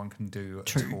think anyone can do a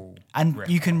Tool and ripoff.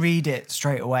 You can read it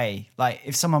straight away. Like,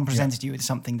 if someone presented you with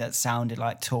something that sounded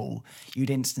like Tool, you'd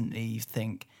instantly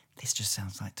think, this just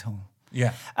sounds like Tool.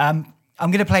 Yeah. I'm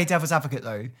going to play devil's advocate,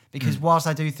 though, because whilst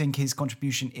I do think his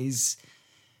contribution is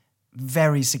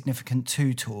very significant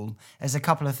to Tool, there's a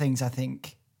couple of things I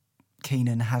think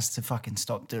Keenan has to fucking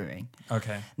stop doing.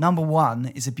 Okay. Number one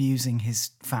is abusing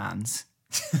his fans.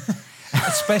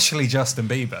 Especially Justin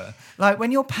Bieber. Like,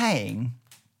 when you're paying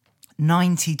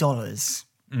 $90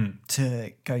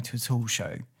 to go to a Tool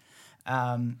show.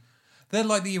 They're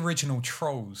like the original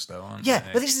Trolls, though, aren't they? Yeah,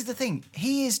 but this is the thing.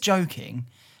 He is joking.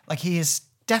 Like, he is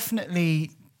definitely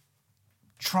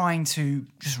trying to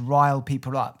just rile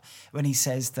people up when he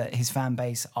says that his fan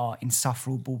base are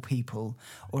insufferable people,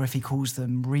 or if he calls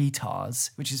them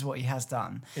retards, which is what he has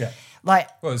done. Yeah. Like,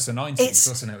 well, it's the 90s,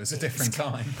 wasn't it? It was a different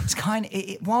time. It's kind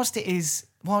of, whilst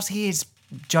he is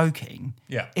joking,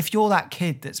 if you're that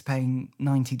kid that's paying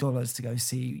 $90 to go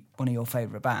see one of your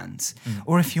favourite bands,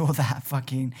 or if you're that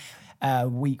fucking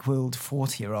weak-willed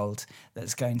 40-year-old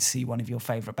that's going to see one of your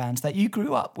favourite bands that you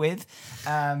grew up with,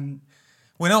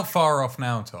 we're not far off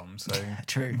now, Tom, so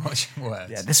true. Watch your words.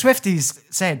 Yeah, the Swifties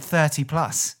said 30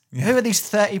 plus. Yeah. Who are these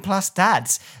 30 plus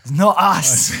dads? It's not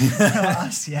us. Not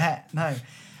us yet. No.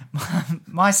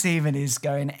 My Stephen is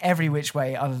going every which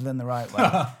way other than the right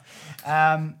way.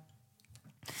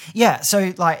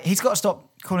 So like, he's got to stop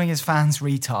calling his fans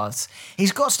retards.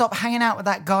 He's got to stop hanging out with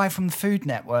that guy from the Food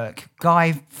Network,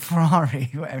 Guy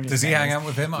Ferrari, whatever. Does he hang out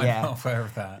with him? I'm not aware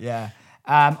of that. Yeah.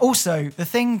 Also, the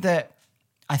thing that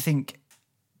I think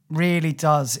really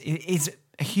is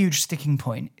a huge sticking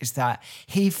point is that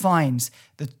he finds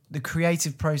the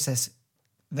creative process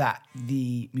that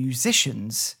the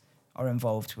musicians are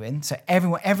involved in, so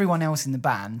everyone else in the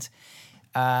band,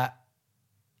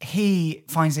 he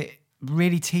finds it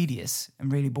really tedious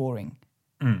and really boring.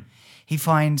 He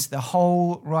finds the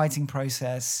whole writing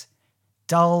process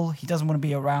dull. He doesn't want to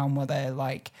be around where they're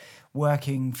like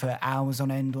working for hours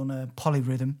on end on a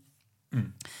polyrhythm.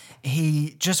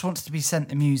 He just wants to be sent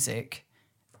the music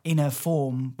in a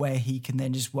form where he can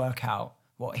then just work out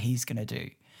what he's going to do.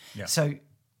 Yeah. So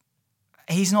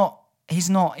he's not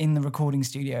in the recording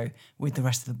studio with the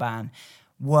rest of the band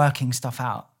working stuff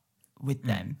out with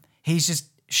them. He's just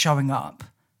showing up,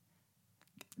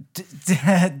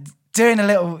 doing a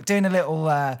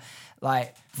little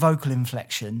like vocal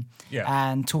inflection,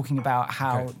 and talking about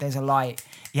how there's a light.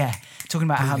 Yeah, talking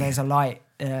about how there's a light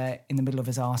in the middle of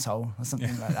his arsehole or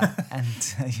something like that, and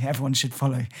everyone should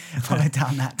follow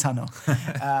down that tunnel.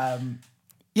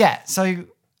 So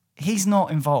he's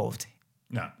not involved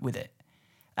with it.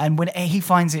 And when he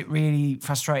finds it really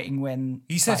frustrating when...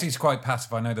 He says he's quite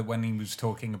passive. I know that when he was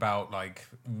talking about like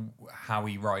how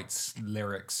he writes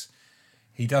lyrics,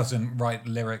 he doesn't write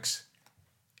lyrics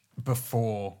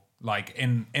before, like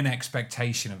in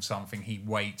expectation of something. He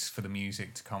waits for the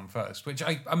music to come first, which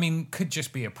I mean could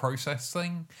just be a process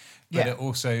thing, but it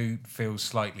also feels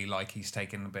slightly like he's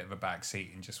taken a bit of a back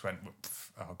seat and just went,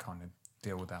 I'll kind of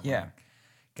deal with that one.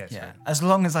 As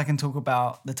long as I can talk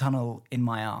about the tunnel in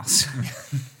my arse.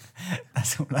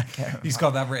 That's all I care about. He's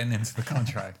got that written into the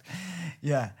contract.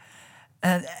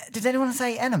 Did anyone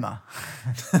say enema?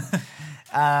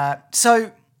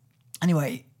 So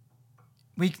anyway,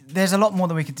 there's a lot more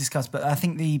that we could discuss, but I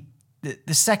think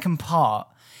the second part,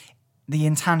 the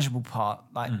intangible part,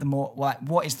 like the more like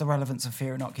what is the relevance of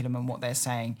Fear Inoculum and what they're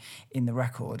saying in the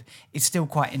record, is still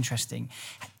quite interesting.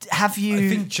 Have you? I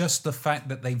think just the fact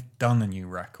that they've done a new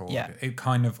record, it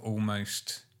kind of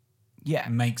almost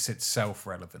makes itself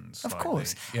relevant. Of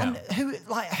course. Yeah. And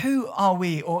who are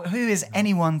we, or who is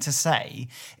anyone to say,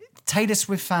 Taylor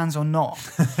Swift fans or not,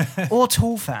 or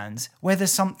Tool fans, whether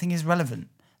something is relevant?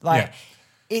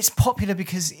 It's popular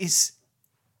because it's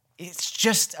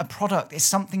just a product. It's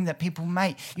something that people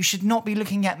make. You should not be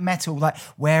looking at metal like,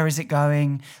 where is it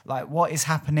going? Like, what is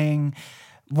happening?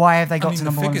 Why have they got to the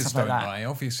number one and figures stuff like don't that? lie.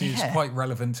 Obviously, it's quite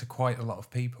relevant to quite a lot of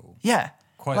people. Yeah.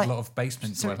 Quite a lot of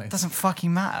basement so dwellers. It doesn't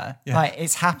fucking matter. Yeah. Like,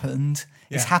 it's happened.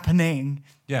 It's happening.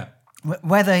 Yeah.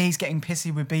 Whether he's getting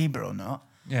pissy with Bieber or not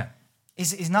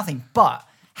is nothing. But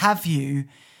have you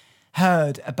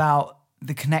heard about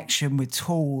the connection with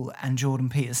Tool and Jordan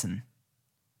Peterson?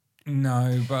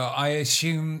 No, but I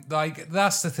assume, like,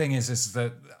 that's the thing is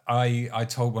that I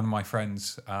told one of my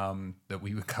friends that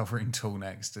we were covering Tool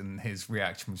next, and his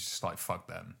reaction was just like, fuck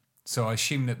them. So I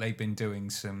assume that they've been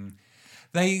doing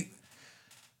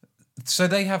so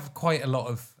they have quite a lot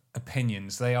of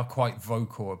opinions. They are quite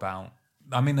vocal about,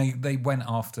 I mean, they went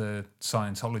after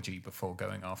Scientology before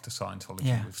going after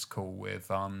Scientology was cool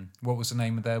with, what was the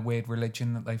name of their weird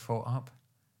religion that they fought up?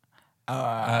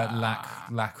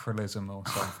 Lacralism or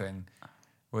something,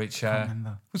 which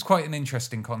was quite an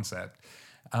interesting concept.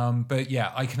 But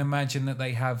yeah, I can imagine that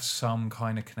they have some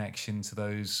kind of connection to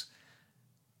those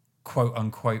quote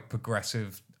unquote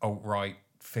progressive alt-right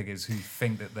figures who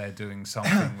think that they're doing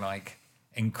something like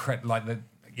incredible, like the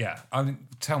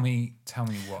tell me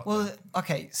what. Well,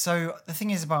 okay, so the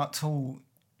thing is about Tool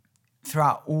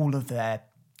throughout all of their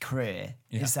career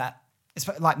is that it's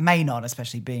like Maynard,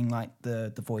 especially being like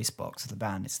the voice box of the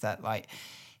band, it's that like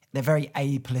they're very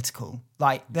apolitical.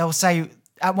 Like they'll say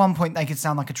at one point they could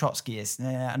sound like a Trotskyist, and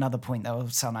at another point they'll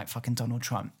sound like fucking Donald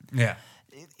Trump. Yeah.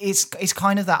 It's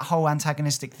kind of that whole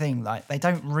antagonistic thing. Like they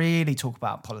don't really talk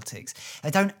about politics.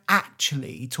 They don't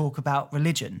actually talk about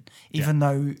religion, even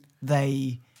though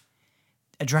they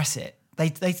address it.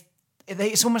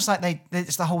 It's almost like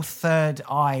it's the whole third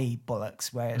eye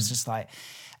bollocks where it's just like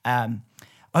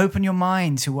open your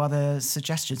mind to other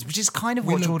suggestions, which is kind of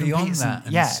what Jordan Peterson.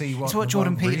 It's what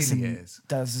Jordan Peterson really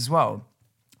does as well.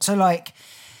 So like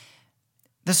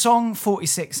the song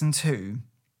 46 and 2,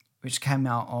 which came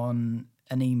out on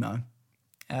an emo,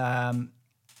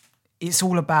 it's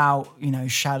all about,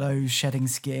 shadows shedding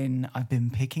skin. I've been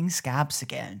picking scabs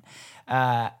again.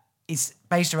 It's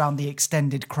based around the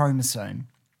extended chromosome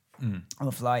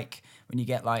of like when you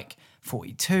get like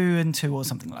 42 and 2 or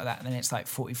something like that, and then it's like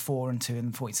 44 and 2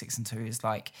 and 46 and 2 is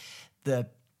like the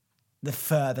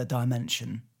further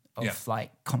dimension of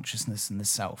like consciousness and the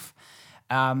self.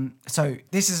 So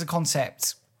this is a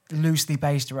concept loosely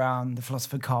based around the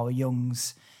philosopher Carl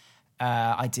Jung's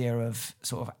idea of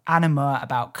sort of anima,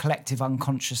 about collective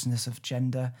unconsciousness of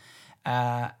gender,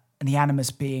 and the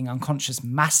animus being unconscious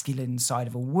masculine side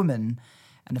of a woman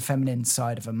and the feminine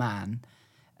side of a man.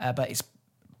 But it's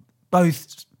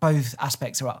both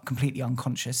aspects are completely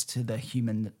unconscious to the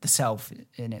human, the self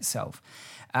in itself.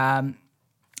 And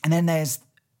then there's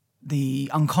the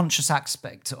unconscious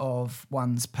aspect of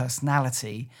one's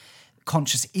personality.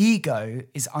 Conscious ego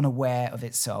is unaware of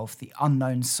itself. The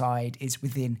unknown side is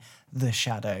within the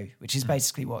shadow, which is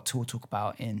basically what Tool talk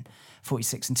about in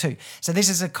 46 and 2. So this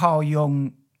is a Carl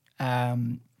Jung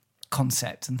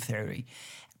concept and theory,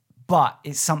 but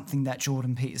it's something that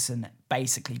Jordan Peterson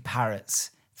basically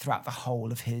parrots throughout the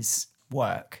whole of his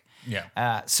work.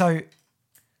 Yeah. So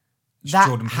that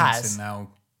Jordan Peterson now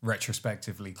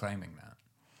retrospectively claiming that.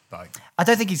 Like, I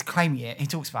don't think he's claiming it. He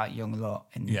talks about Jung a lot.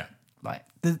 Like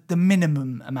the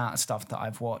minimum amount of stuff that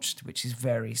I've watched, which is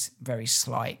very, very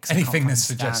slight. Anything that's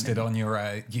suggested on your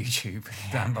YouTube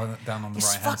down on the right-hand side.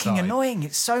 It's fucking annoying.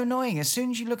 It's so annoying. As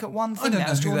soon as you look at one thing, I don't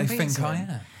know who Jordan they Peterson. think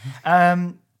I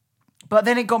am. But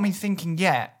then it got me thinking,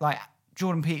 like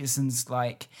Jordan Peterson's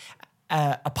like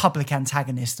a public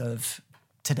antagonist of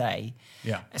today.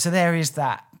 Yeah. So there is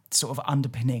that sort of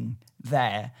underpinning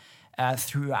there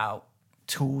throughout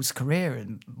Tool's career,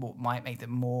 and what might make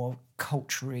them more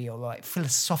culturally or like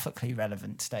philosophically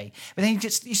relevant today. But then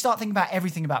you start thinking about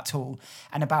everything about Tool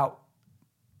and about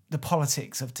the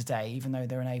politics of today, even though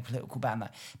they're an apolitical band.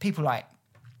 Like people like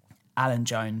Alan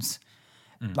Jones,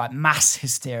 like mass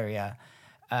hysteria,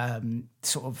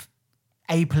 sort of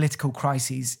apolitical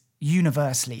crises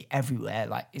universally everywhere.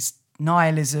 Like it's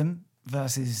nihilism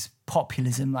versus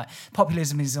populism. Like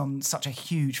populism is on such a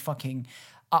huge fucking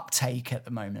uptake at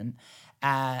the moment.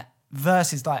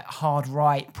 Versus like hard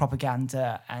right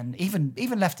propaganda and even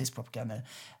leftist propaganda.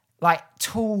 Like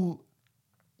Tool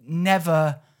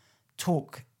never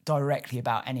talk directly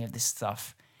about any of this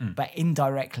stuff, but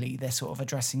indirectly they're sort of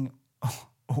addressing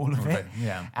all of it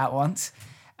at once.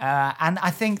 And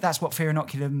I think that's what Fear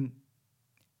Inoculum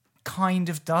kind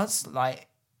of does. Like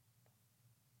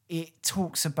it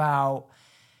talks about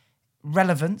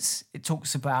relevance, it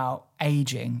talks about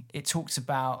aging, it talks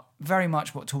about very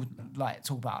much what talk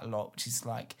about a lot, which is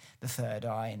like the third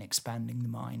eye and expanding the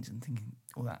mind and thinking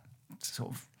all that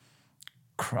sort of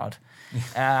crud.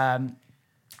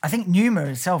 I think pneuma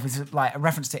itself is like a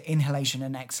reference to inhalation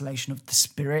and exhalation of the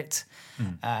spirit,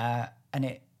 and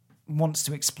it wants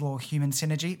to explore human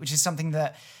synergy, which is something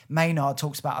that Maynard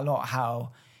talks about a lot,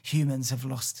 how humans have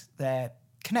lost their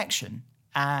connection.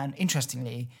 And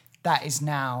interestingly, that is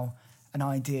now an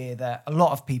idea that a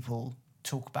lot of people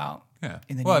talk about. Yeah.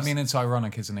 In the well, news. I mean, it's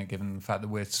ironic, isn't it, given the fact that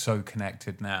we're so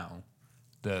connected now,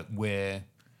 that we're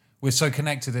so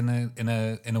connected in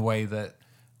a way that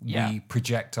we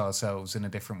project ourselves in a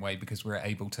different way because we're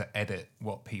able to edit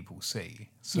what people see.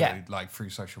 So, like through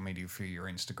social media, through your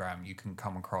Instagram, you can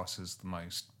come across as the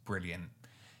most brilliant,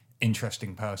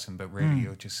 interesting person, but really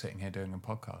you're just sitting here doing a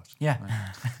podcast. Yeah.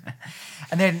 Right?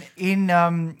 And then in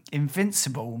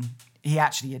Invincible,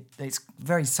 it's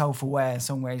very self-aware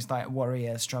song where he's like a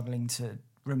warrior struggling to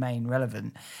remain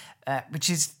relevant, which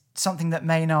is something that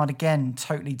Maynard again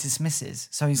totally dismisses.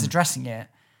 So he's addressing it,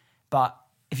 but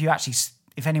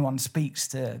if anyone speaks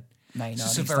to Maynard,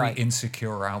 it's just a very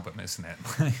insecure album, isn't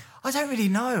it? I don't really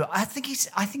know. I think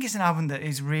it's an album that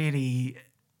is really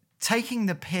taking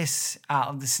the piss out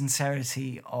of the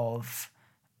sincerity of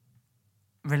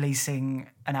releasing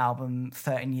an album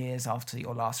 13 years after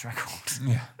your last record.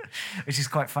 Yeah. Which is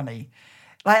quite funny.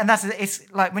 Like, and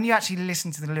it's like when you actually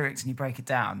listen to the lyrics and you break it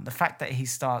down, the fact that he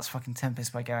starts fucking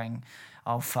Tempest by going,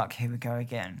 "Oh fuck, here we go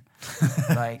again."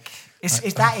 Like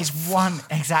that is one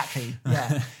exactly.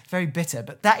 Yeah. Very bitter,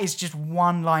 but that is just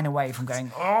one line away from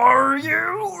going, "Are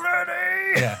you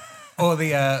ready?" Yeah. Or the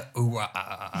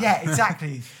Yeah,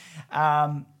 exactly.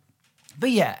 But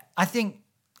yeah, I think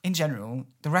in general,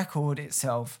 the record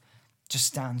itself just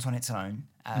stands on its own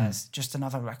as just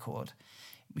another record.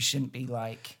 We shouldn't be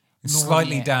like... It's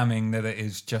slightly damning that it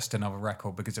is just another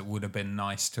record, because it would have been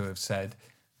nice to have said,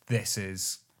 this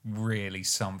is really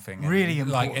something. Really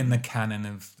important. Like in the canon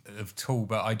of Tool,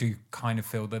 but I do kind of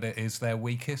feel that it is their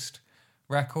weakest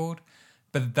record.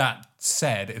 But that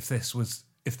said, if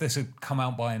this had come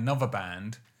out by another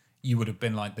band, you would have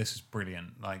been like, this is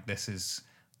brilliant. Like, this is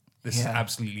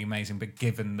absolutely amazing. But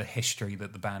given the history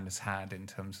that the band has had in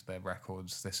terms of their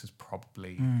records, this is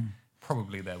probably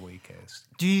their weakest.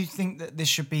 Do you think that this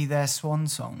should be their swan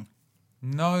song?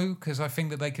 No, because I think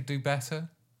that they could do better.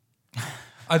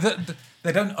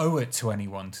 They don't owe it to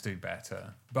anyone to do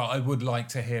better, but I would like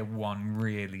to hear one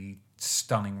really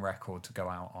stunning record to go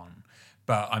out on.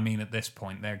 But I mean, at this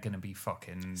point, they're going to be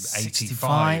fucking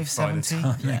 85 by the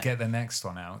time they get the next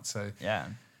one out. So yeah,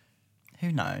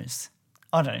 who knows?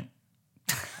 I don't.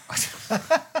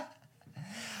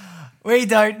 We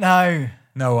don't know.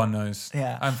 No one knows.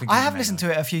 Yeah, I have listened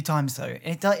to it a few times though.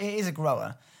 It is a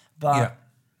grower, but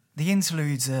the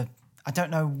interludes are. I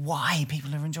don't know why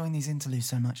people are enjoying these interludes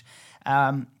so much,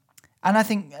 and I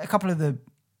think a couple of the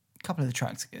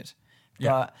tracks are good.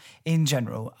 Yeah. But in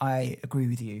general, I agree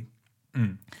with you.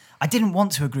 I didn't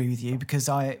want to agree with you because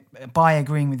by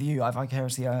agreeing with you, I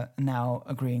vicariously now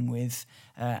agreeing with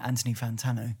Anthony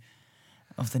Fantano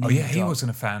of the new he job.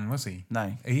 wasn't a fan, was he?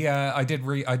 No. He I did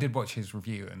watch his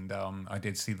review, and I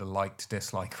did see the like to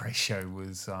dislike ratio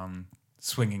was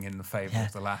swinging in the favour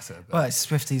of the latter. But well, it's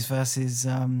Swifties versus.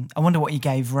 I wonder what he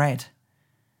gave Red.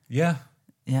 Yeah.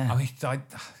 Yeah.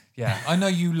 I know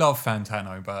you love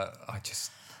Fantano, but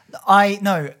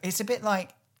No, it's a bit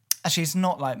like. Actually, it's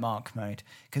not like Mark Mode,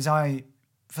 because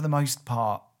for the most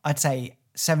part, I'd say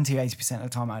 70-80% of the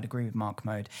time I'd agree with Mark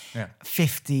Mode. Yeah.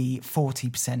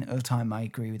 50-40% of the time I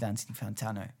agree with Anthony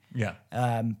Fantano. Yeah.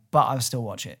 But I'll still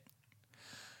watch it.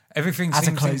 Everything seems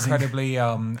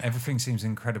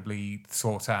incredibly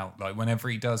thought out. Like whenever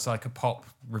he does like a pop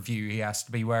review, he has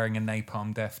to be wearing a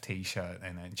Napalm Death t-shirt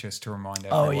in it just to remind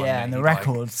everyone. Oh yeah, and the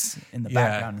records in the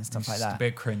background and stuff like that. It's a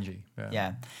bit cringy.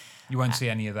 Yeah. You won't see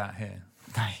any of that here.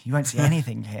 No, you won't see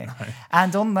anything here. No.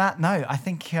 And on that note, I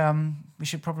think we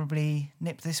should probably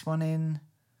nip this one in.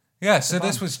 Yeah, so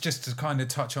this was just to kind of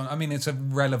touch on. I mean, it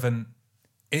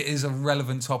is a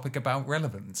relevant topic about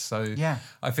relevance. So yeah,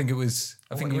 I think it was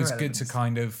good to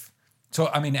kind of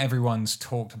talk. I mean, everyone's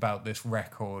talked about this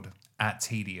record at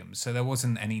tedium, so there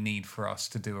wasn't any need for us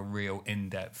to do a real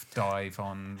in-depth dive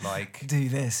on like do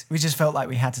this. We just felt like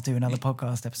we had to do another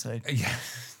podcast episode. Yeah,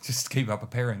 just to keep up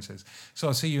appearances. So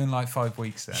I'll see you in like 5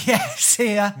 weeks then. Yeah,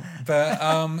 see ya.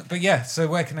 But yeah. So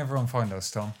where can everyone find us,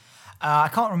 Tom? I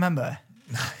can't remember.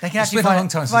 They can actually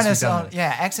find us on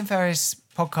X and Ferris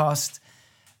podcast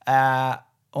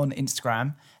on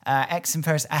Instagram. X and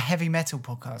Ferris, a heavy metal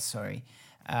podcast. Sorry,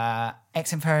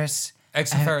 X and Ferris.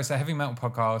 X and Ferris, a heavy metal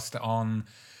podcast on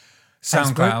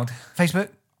SoundCloud, Facebook,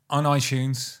 on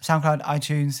iTunes, SoundCloud,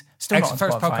 iTunes. Still X not and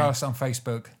Ferris Spotify. podcast on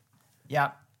Facebook.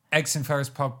 Yeah. X and Ferris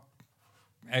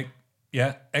X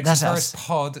and Ferris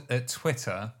pod at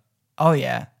Twitter. Oh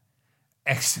yeah.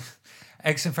 X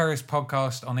and Ferris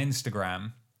podcast on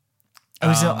Instagram.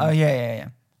 Yeah.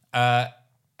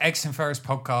 X and Ferris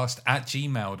podcast at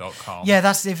gmail.com. Yeah,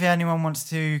 that's if anyone wants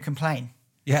to complain.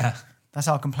 Yeah. That's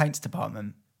our complaints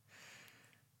department.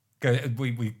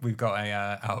 We've got a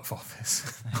out of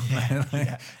office.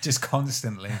 Just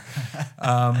constantly.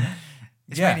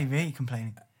 It's mainly me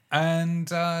complaining.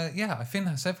 And I think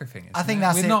that's everything. I think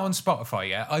that's We're it. not on Spotify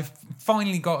yet. I've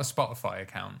finally got a Spotify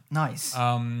account. Nice.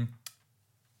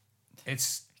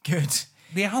 It's good.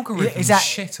 The algorithm Is that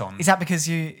shit on. Is that because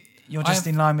you're just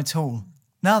in line with Tool?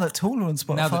 Now that Tool are on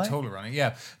Spotify. Now that Tool are on it,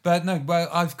 yeah. But no, well,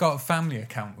 I've got a family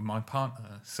account with my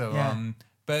partner. So,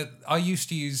 but I used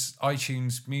to use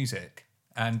iTunes Music.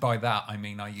 And by that, I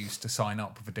mean I used to sign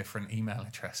up with a different email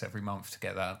address every month to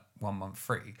get that 1 month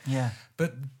free. Yeah.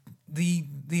 But the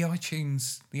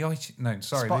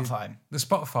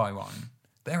Spotify one,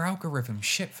 their algorithm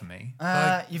shit for me.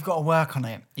 You've got to work on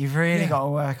it. You've really got to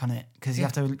work on it because you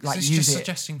have to use it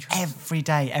every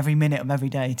day, every minute of every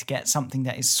day to get something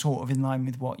that is sort of in line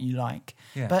with what you like.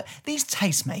 Yeah. But these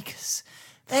tastemakers,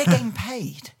 they're getting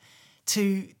paid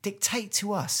to dictate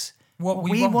to us what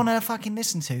we want to fucking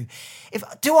listen to.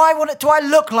 Do I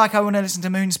look like I want to listen to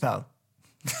Moonspell?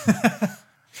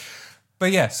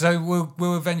 But yeah, so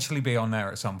we'll eventually be on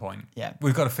there at some point. Yeah.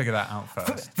 We've got to figure that out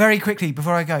first. Very quickly,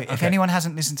 before I go, if anyone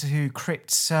hasn't listened to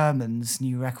Crypt Sermon's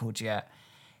new record yet,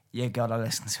 you got to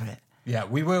listen to it. Yeah,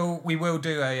 we will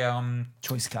do a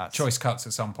choice cuts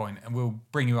at some point, and we'll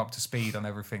bring you up to speed on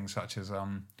everything such as I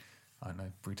don't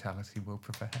know, brutality will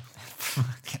prevail.